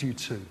called you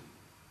to?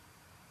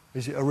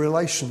 Is it a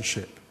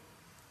relationship?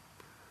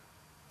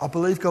 I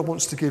believe God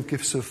wants to give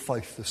gifts of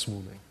faith this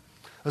morning.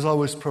 As I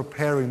was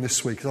preparing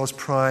this week, as I was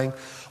praying,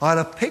 I had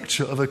a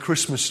picture of a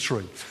Christmas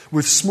tree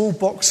with small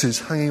boxes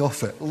hanging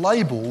off it,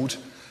 labelled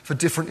for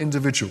different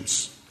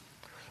individuals.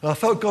 And I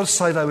felt God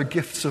say they were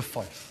gifts of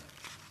faith.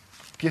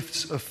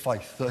 Gifts of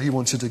faith that He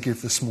wanted to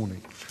give this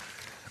morning.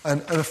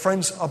 And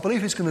friends, I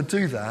believe He's going to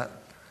do that,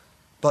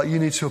 but you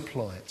need to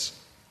apply it.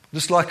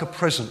 Just like a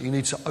present, you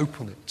need to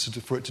open it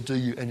for it to do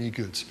you any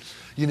good.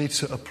 You need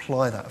to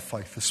apply that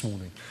faith this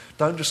morning.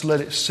 Don't just let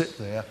it sit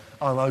there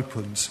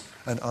unopened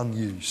and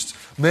unused.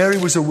 Mary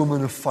was a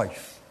woman of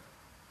faith.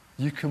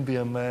 You can be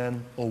a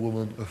man or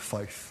woman of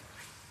faith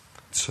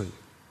too.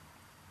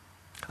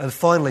 And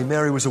finally,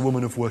 Mary was a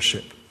woman of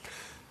worship.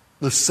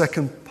 The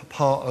second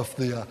part of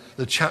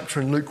the chapter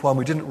in Luke 1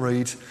 we didn't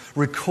read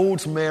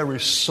records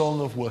Mary's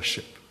song of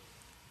worship.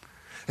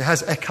 It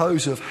has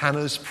echoes of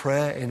Hannah's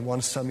prayer in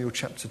 1 Samuel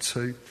chapter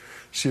 2.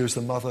 She was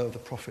the mother of the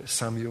prophet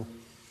Samuel.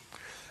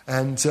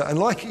 And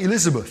like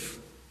Elizabeth,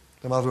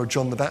 the mother of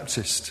John the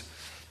Baptist,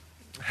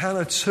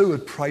 Hannah too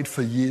had prayed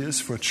for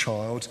years for a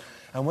child.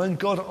 And when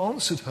God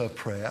answered her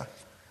prayer,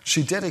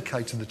 she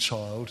dedicated the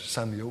child,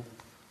 Samuel,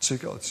 to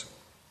God.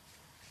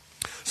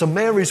 So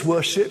Mary's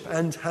worship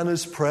and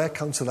Hannah's prayer,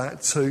 come to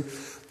that too,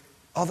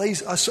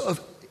 are sort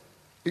of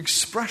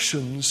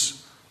expressions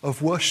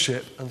of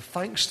worship and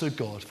thanks to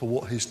God for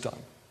what He's done.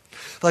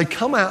 They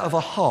come out of a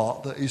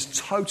heart that is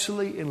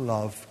totally in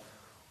love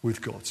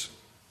with God.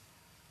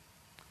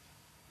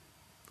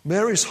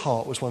 Mary's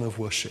heart was one of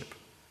worship.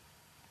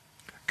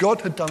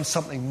 God had done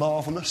something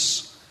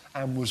marvellous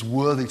and was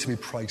worthy to be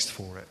praised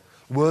for it,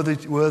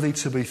 worthy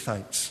to be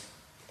thanked.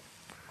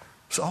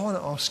 So I want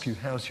to ask you,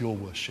 how's your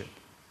worship?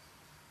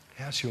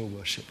 How's your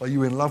worship? Are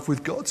you in love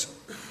with God?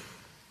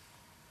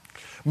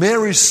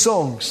 Mary's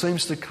song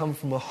seems to come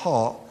from a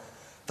heart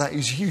that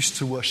is used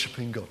to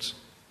worshipping God.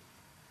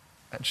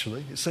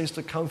 Actually, it seems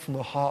to come from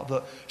a heart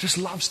that just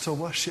loves to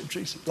worship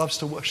Jesus, loves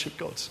to worship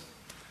God,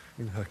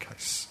 in her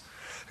case.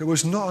 It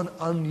was not an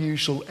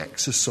unusual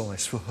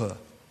exercise for her.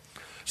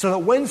 So that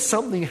when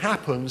something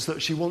happens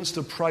that she wants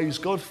to praise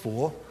God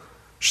for,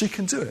 she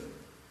can do it.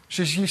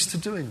 She's used to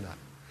doing that.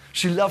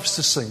 She loves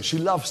to sing. She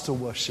loves to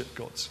worship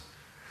God.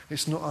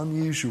 It's not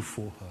unusual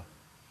for her.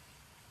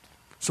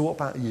 So what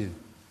about you?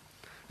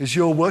 Is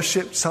your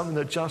worship something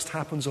that just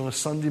happens on a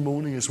Sunday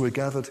morning as we're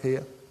gathered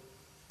here?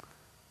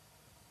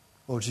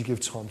 Or do you give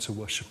time to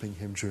worshipping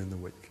Him during the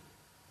week?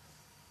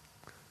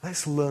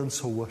 Let's learn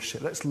to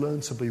worship. Let's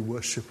learn to be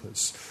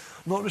worshippers.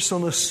 Not just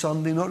on a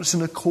Sunday, not just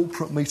in a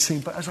corporate meeting,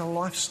 but as a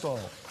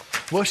lifestyle.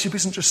 Worship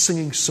isn't just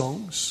singing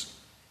songs.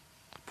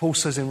 Paul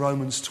says in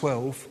Romans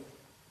 12,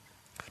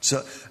 it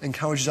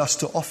encourages us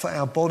to offer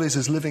our bodies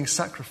as living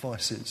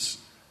sacrifices,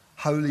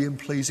 holy and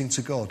pleasing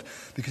to God,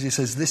 because he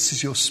says this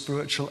is your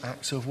spiritual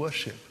act of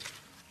worship.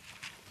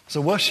 So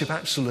worship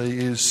actually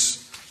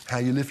is how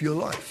you live your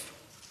life,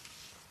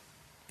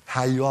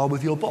 how you are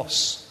with your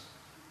boss,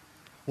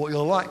 what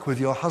you're like with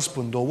your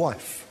husband or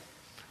wife,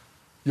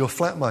 your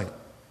flatmate,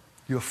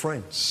 your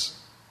friends.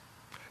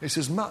 It's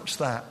as much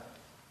that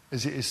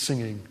as it is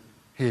singing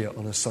here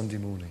on a Sunday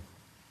morning.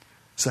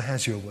 So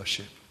how's your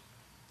worship?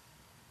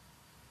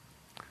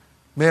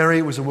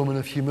 Mary was a woman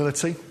of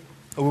humility,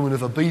 a woman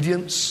of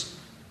obedience.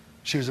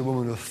 She was a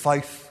woman of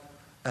faith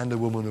and a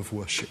woman of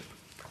worship.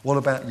 What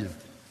about you?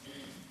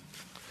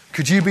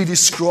 Could you be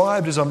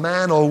described as a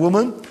man or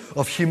woman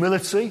of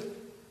humility,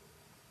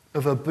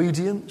 of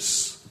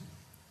obedience,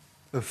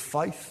 of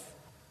faith,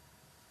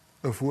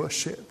 of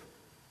worship?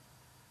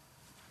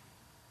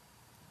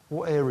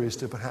 What areas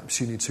do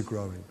perhaps you need to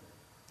grow in?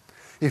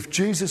 If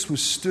Jesus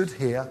was stood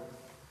here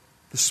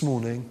this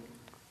morning,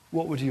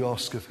 what would you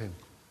ask of Him?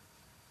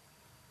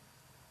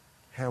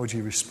 How would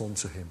you respond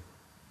to Him?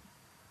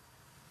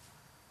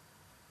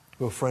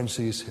 Well, friends,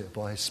 He is here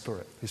by His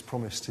Spirit. He's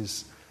promised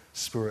His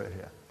Spirit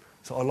here.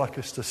 So I'd like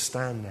us to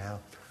stand now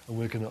and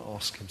we're going to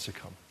ask Him to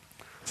come.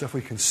 So if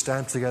we can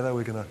stand together,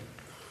 we're going to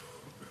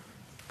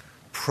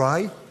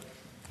pray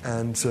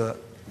and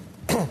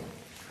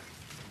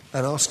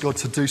ask God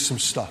to do some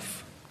stuff.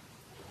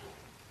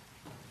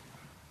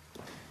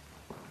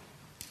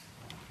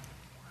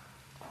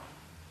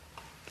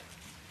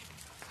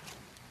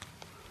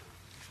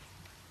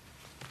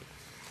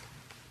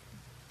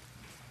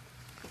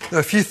 There are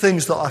a few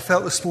things that I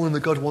felt this morning that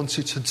God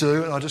wanted to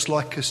do, and I'd just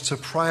like us to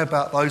pray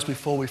about those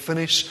before we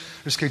finish.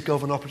 Just give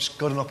God an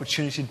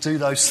opportunity to do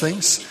those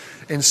things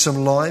in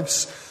some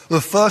lives. The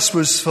first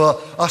was for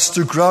us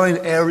to grow in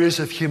areas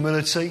of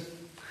humility,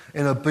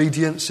 in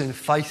obedience, in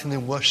faith and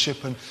in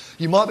worship. And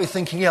you might be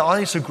thinking, yeah, I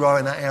need to grow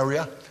in that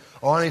area,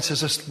 or I need to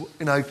just,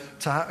 to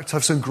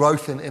have some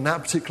growth in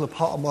that particular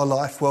part of my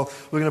life. Well,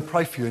 we're going to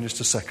pray for you in just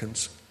a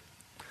second.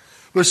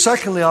 But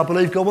secondly, I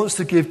believe God wants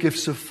to give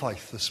gifts of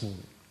faith this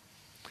morning.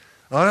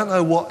 I don't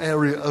know what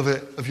area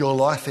of your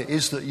life it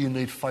is that you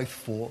need faith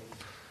for,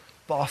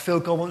 but I feel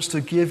God wants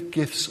to give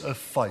gifts of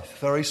faith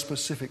very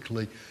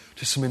specifically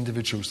to some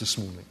individuals this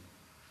morning.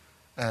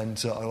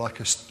 And I'd like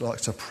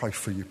to pray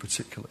for you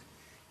particularly.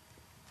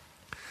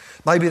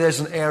 Maybe there's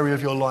an area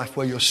of your life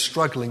where you're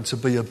struggling to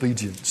be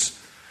obedient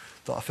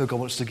that I feel God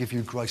wants to give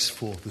you grace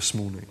for this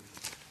morning.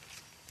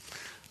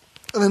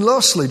 And then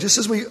lastly, just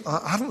as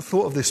I haven't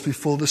thought of this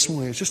before this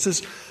morning, just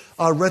as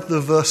I read the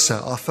verse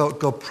out, I felt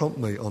God prompt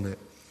me on it,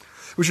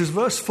 which is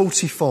verse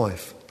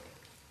 45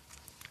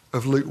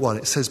 of Luke 1.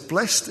 It says,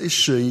 "Blessed is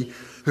she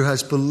who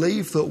has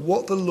believed that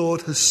what the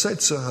Lord has said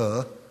to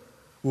her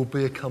will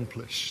be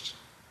accomplished."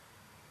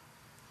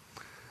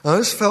 And I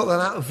just felt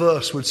that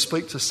verse would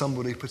speak to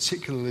somebody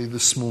particularly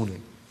this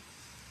morning.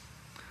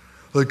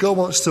 That God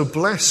wants to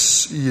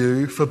bless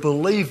you for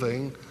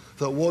believing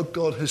that what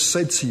God has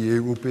said to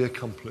you will be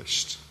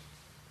accomplished.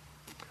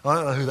 I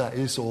don't know who that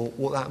is or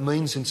what that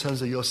means in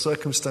terms of your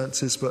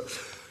circumstances, but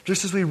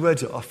just as we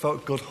read it, I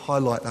felt God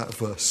highlight that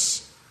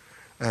verse.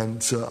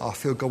 And I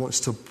feel God wants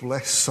to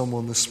bless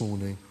someone this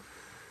morning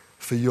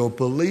for your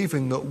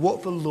believing that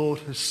what the Lord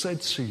has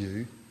said to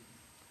you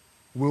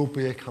will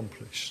be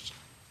accomplished.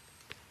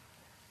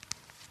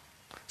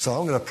 So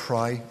I'm going to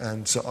pray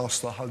and ask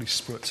the Holy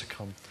Spirit to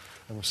come,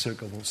 and we'll see what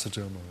God wants to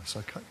do among us,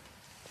 okay?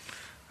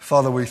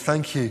 Father, we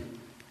thank you,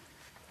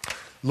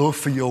 Lord,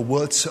 for your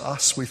word to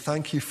us. We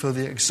thank you for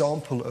the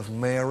example of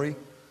Mary.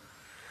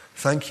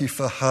 Thank you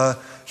for her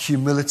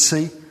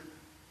humility.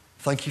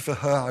 Thank you for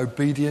her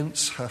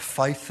obedience, her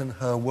faith and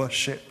her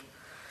worship.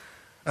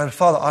 And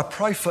Father, I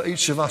pray for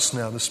each of us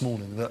now this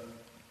morning that,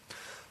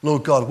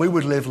 Lord God, we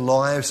would live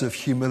lives of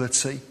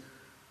humility.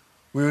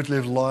 We would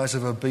live lives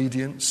of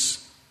obedience,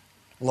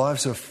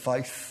 lives of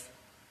faith,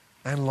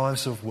 and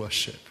lives of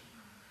worship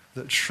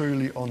that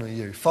truly honour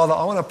you. Father,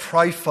 I want to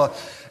pray for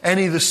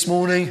any this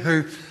morning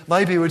who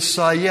maybe would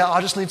say, yeah,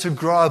 I just need to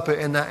grow a bit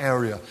in that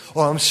area,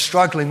 or I'm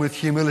struggling with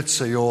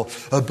humility or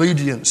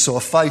obedience or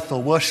faith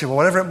or worship or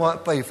whatever it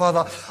might be.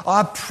 Father,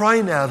 I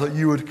pray now that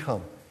you would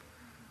come.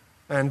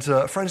 And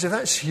friends, if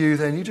that's you,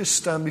 then you just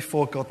stand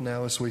before God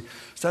now as we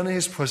stand in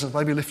his presence.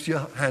 Maybe lift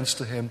your hands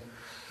to him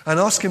and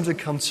ask him to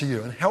come to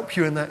you and help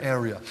you in that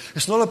area.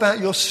 It's not about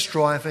your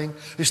striving.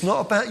 It's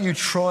not about you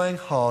trying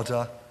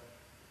harder.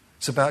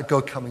 It's about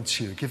God coming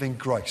to you, giving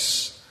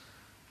grace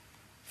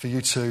for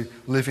you to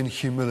live in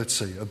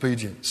humility,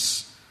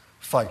 obedience,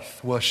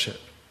 faith,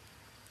 worship.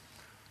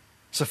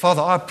 So,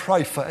 Father, I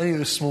pray for any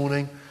this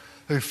morning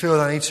who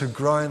feel they need to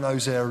grow in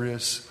those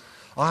areas.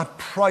 I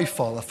pray,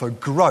 Father, for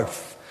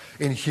growth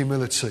in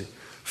humility,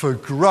 for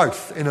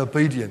growth in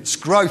obedience,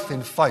 growth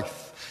in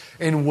faith,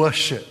 in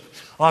worship.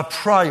 I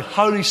pray,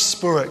 Holy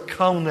Spirit,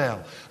 come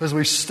now as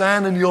we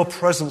stand in your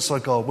presence, oh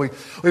God. We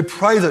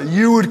pray that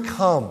you would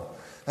come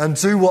and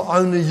do what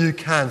only you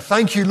can.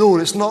 Thank you,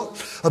 Lord. It's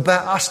not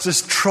about us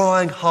just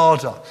trying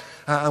harder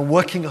and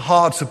working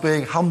hard to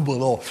being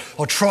humble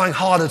or trying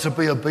harder to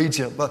be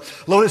obedient. But,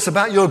 Lord, it's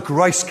about your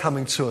grace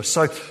coming to us.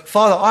 So,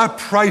 Father, I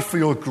pray for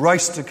your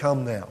grace to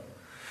come now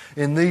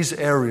in these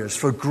areas,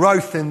 for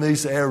growth in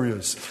these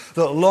areas,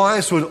 that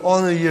lives would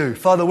honour you.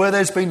 Father, where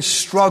there's been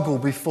struggle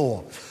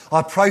before,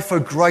 I pray for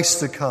grace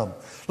to come.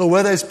 Lord,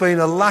 where there's been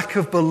a lack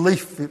of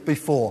belief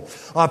before,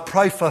 I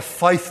pray for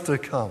faith to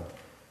come.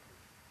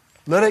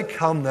 Let it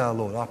come now,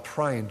 Lord. I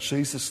pray in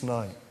Jesus'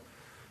 name.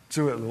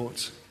 Do it,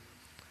 Lord.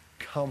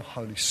 Come,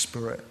 Holy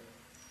Spirit.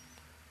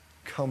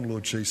 Come,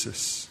 Lord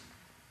Jesus.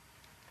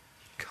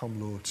 Come,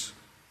 Lord.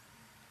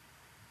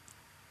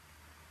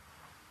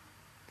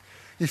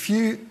 If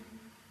you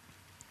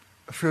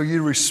feel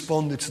you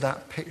responded to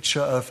that picture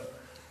of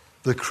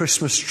the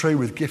Christmas tree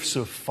with gifts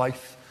of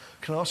faith,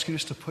 can I ask you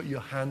just to put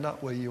your hand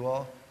up where you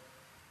are?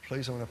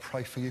 Please, I want to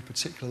pray for you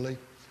particularly.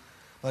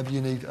 Maybe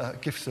you need a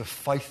gift of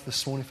faith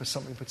this morning for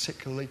something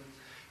particularly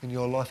in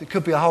your life. It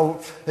could be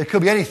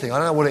anything. I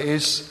don't know what it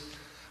is.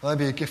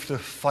 Maybe a gift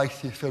of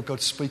faith. You feel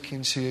God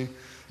speaking to you.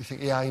 You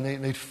think, yeah, you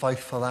need faith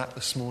for that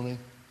this morning.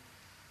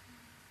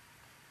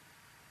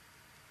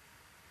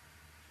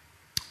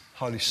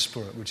 Holy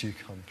Spirit, would you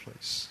come,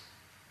 please?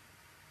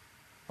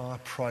 I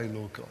pray,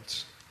 Lord God,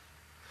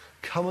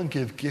 come and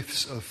give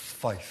gifts of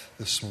faith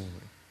this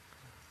morning.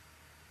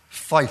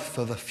 Faith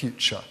for the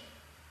future.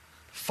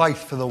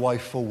 Faith for the way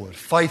forward.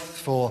 Faith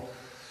for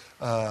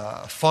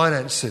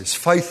finances.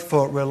 Faith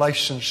for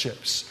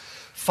relationships.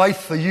 Faith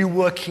for you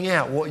working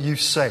out what you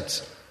said.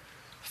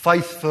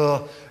 Faith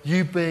for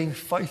you being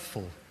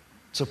faithful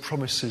to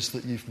promises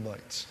that you've made.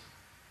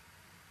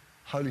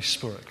 Holy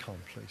Spirit, come,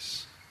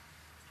 please.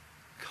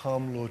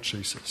 Come, Lord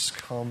Jesus.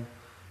 Come,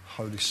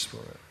 Holy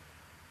Spirit.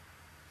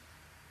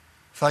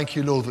 Thank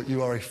you, Lord, that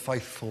you are a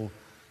faithful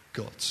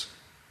God.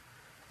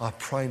 I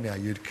pray now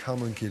you'd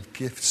come and give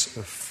gifts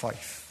of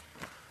faith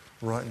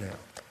right now.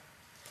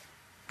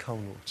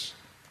 Come, Lord.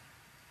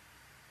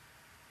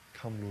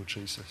 Come, Lord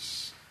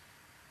Jesus.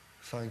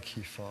 Thank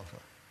you, Father.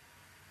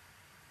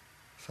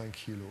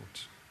 Thank you, Lord.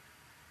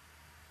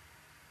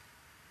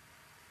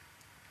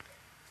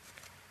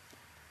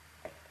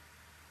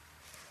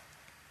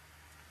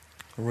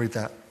 I'll read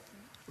that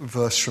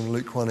verse from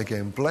Luke 1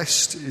 again.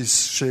 Blessed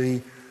is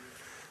she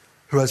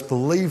who has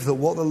believed that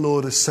what the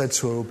Lord has said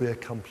to her will be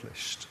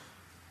accomplished.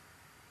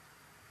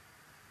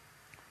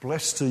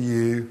 Blessed are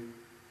you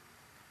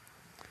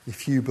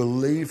if you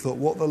believe that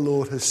what the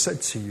Lord has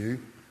said to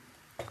you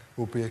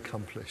will be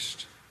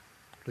accomplished.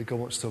 God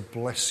wants to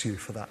bless you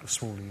for that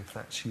this morning, if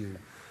that's you.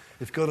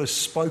 If God has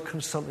spoken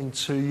something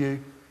to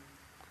you,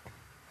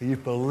 and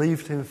you've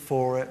believed him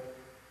for it,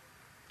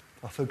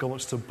 I feel God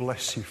wants to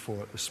bless you for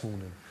it this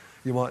morning.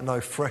 You might know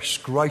fresh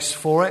grace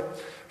for it,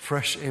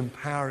 fresh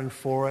empowering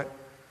for it,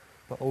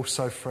 but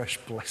also fresh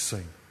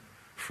blessing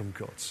from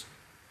God.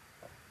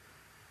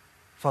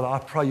 Father, I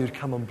pray you'd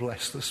come and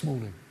bless this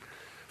morning.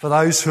 For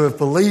those who have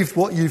believed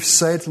what you've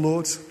said,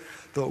 Lord,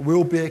 that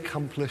will be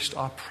accomplished,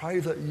 I pray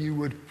that you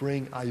would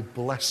bring a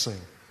blessing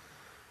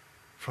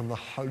from the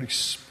Holy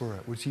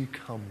Spirit. Would you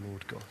come,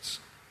 Lord God?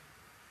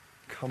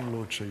 Come,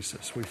 Lord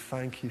Jesus. We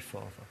thank you,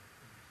 Father.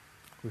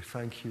 We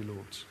thank you,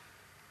 Lord.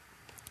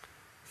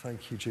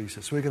 Thank you,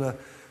 Jesus. We're going to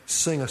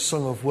sing a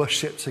song of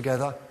worship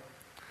together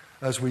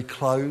as we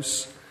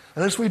close.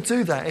 And as we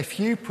do that, if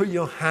you put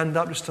your hand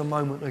up just a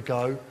moment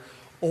ago,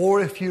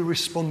 or if you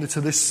responded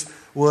to this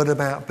word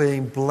about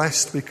being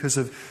blessed because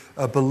of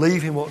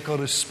believing what God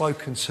has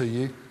spoken to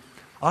you,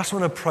 I just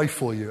want to pray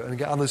for you and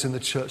get others in the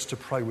church to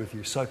pray with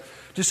you. So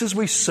just as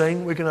we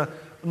sing, we're going to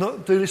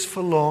not do this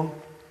for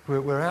long.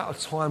 We're out of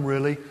time,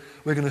 really.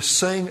 We're going to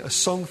sing a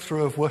song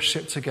through of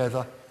worship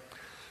together.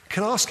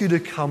 Can I ask you to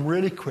come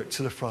really quick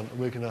to the front, and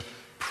we're going to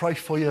pray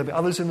for you. There'll be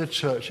others in the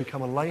church who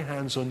come and lay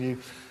hands on you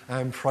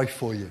and pray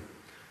for you.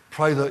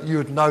 Pray that you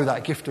would know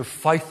that gift of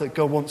faith that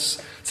God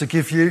wants to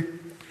give you.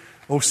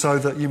 Also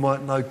that you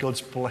might know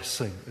God's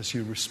blessing as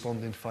you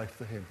respond in faith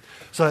to him.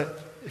 So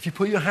if you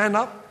put your hand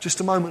up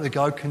just a moment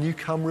ago, can you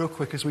come real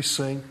quick as we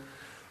sing?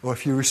 Or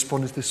if you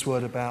responded to this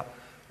word about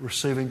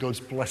receiving God's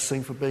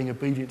blessing for being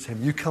obedient to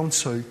him, you come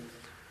too.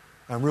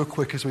 And real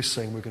quick as we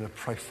sing, we're going to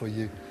pray for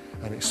you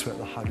and expect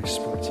the Holy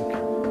Spirit to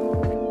come.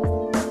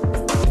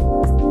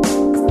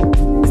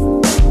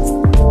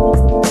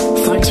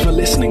 Thanks for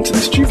listening to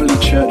this Jubilee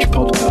Church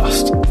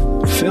podcast.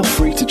 Feel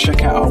free to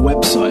check out our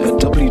website at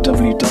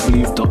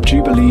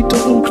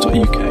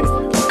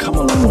www.jubilee.org.uk or come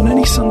along on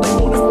any Sunday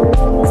morning.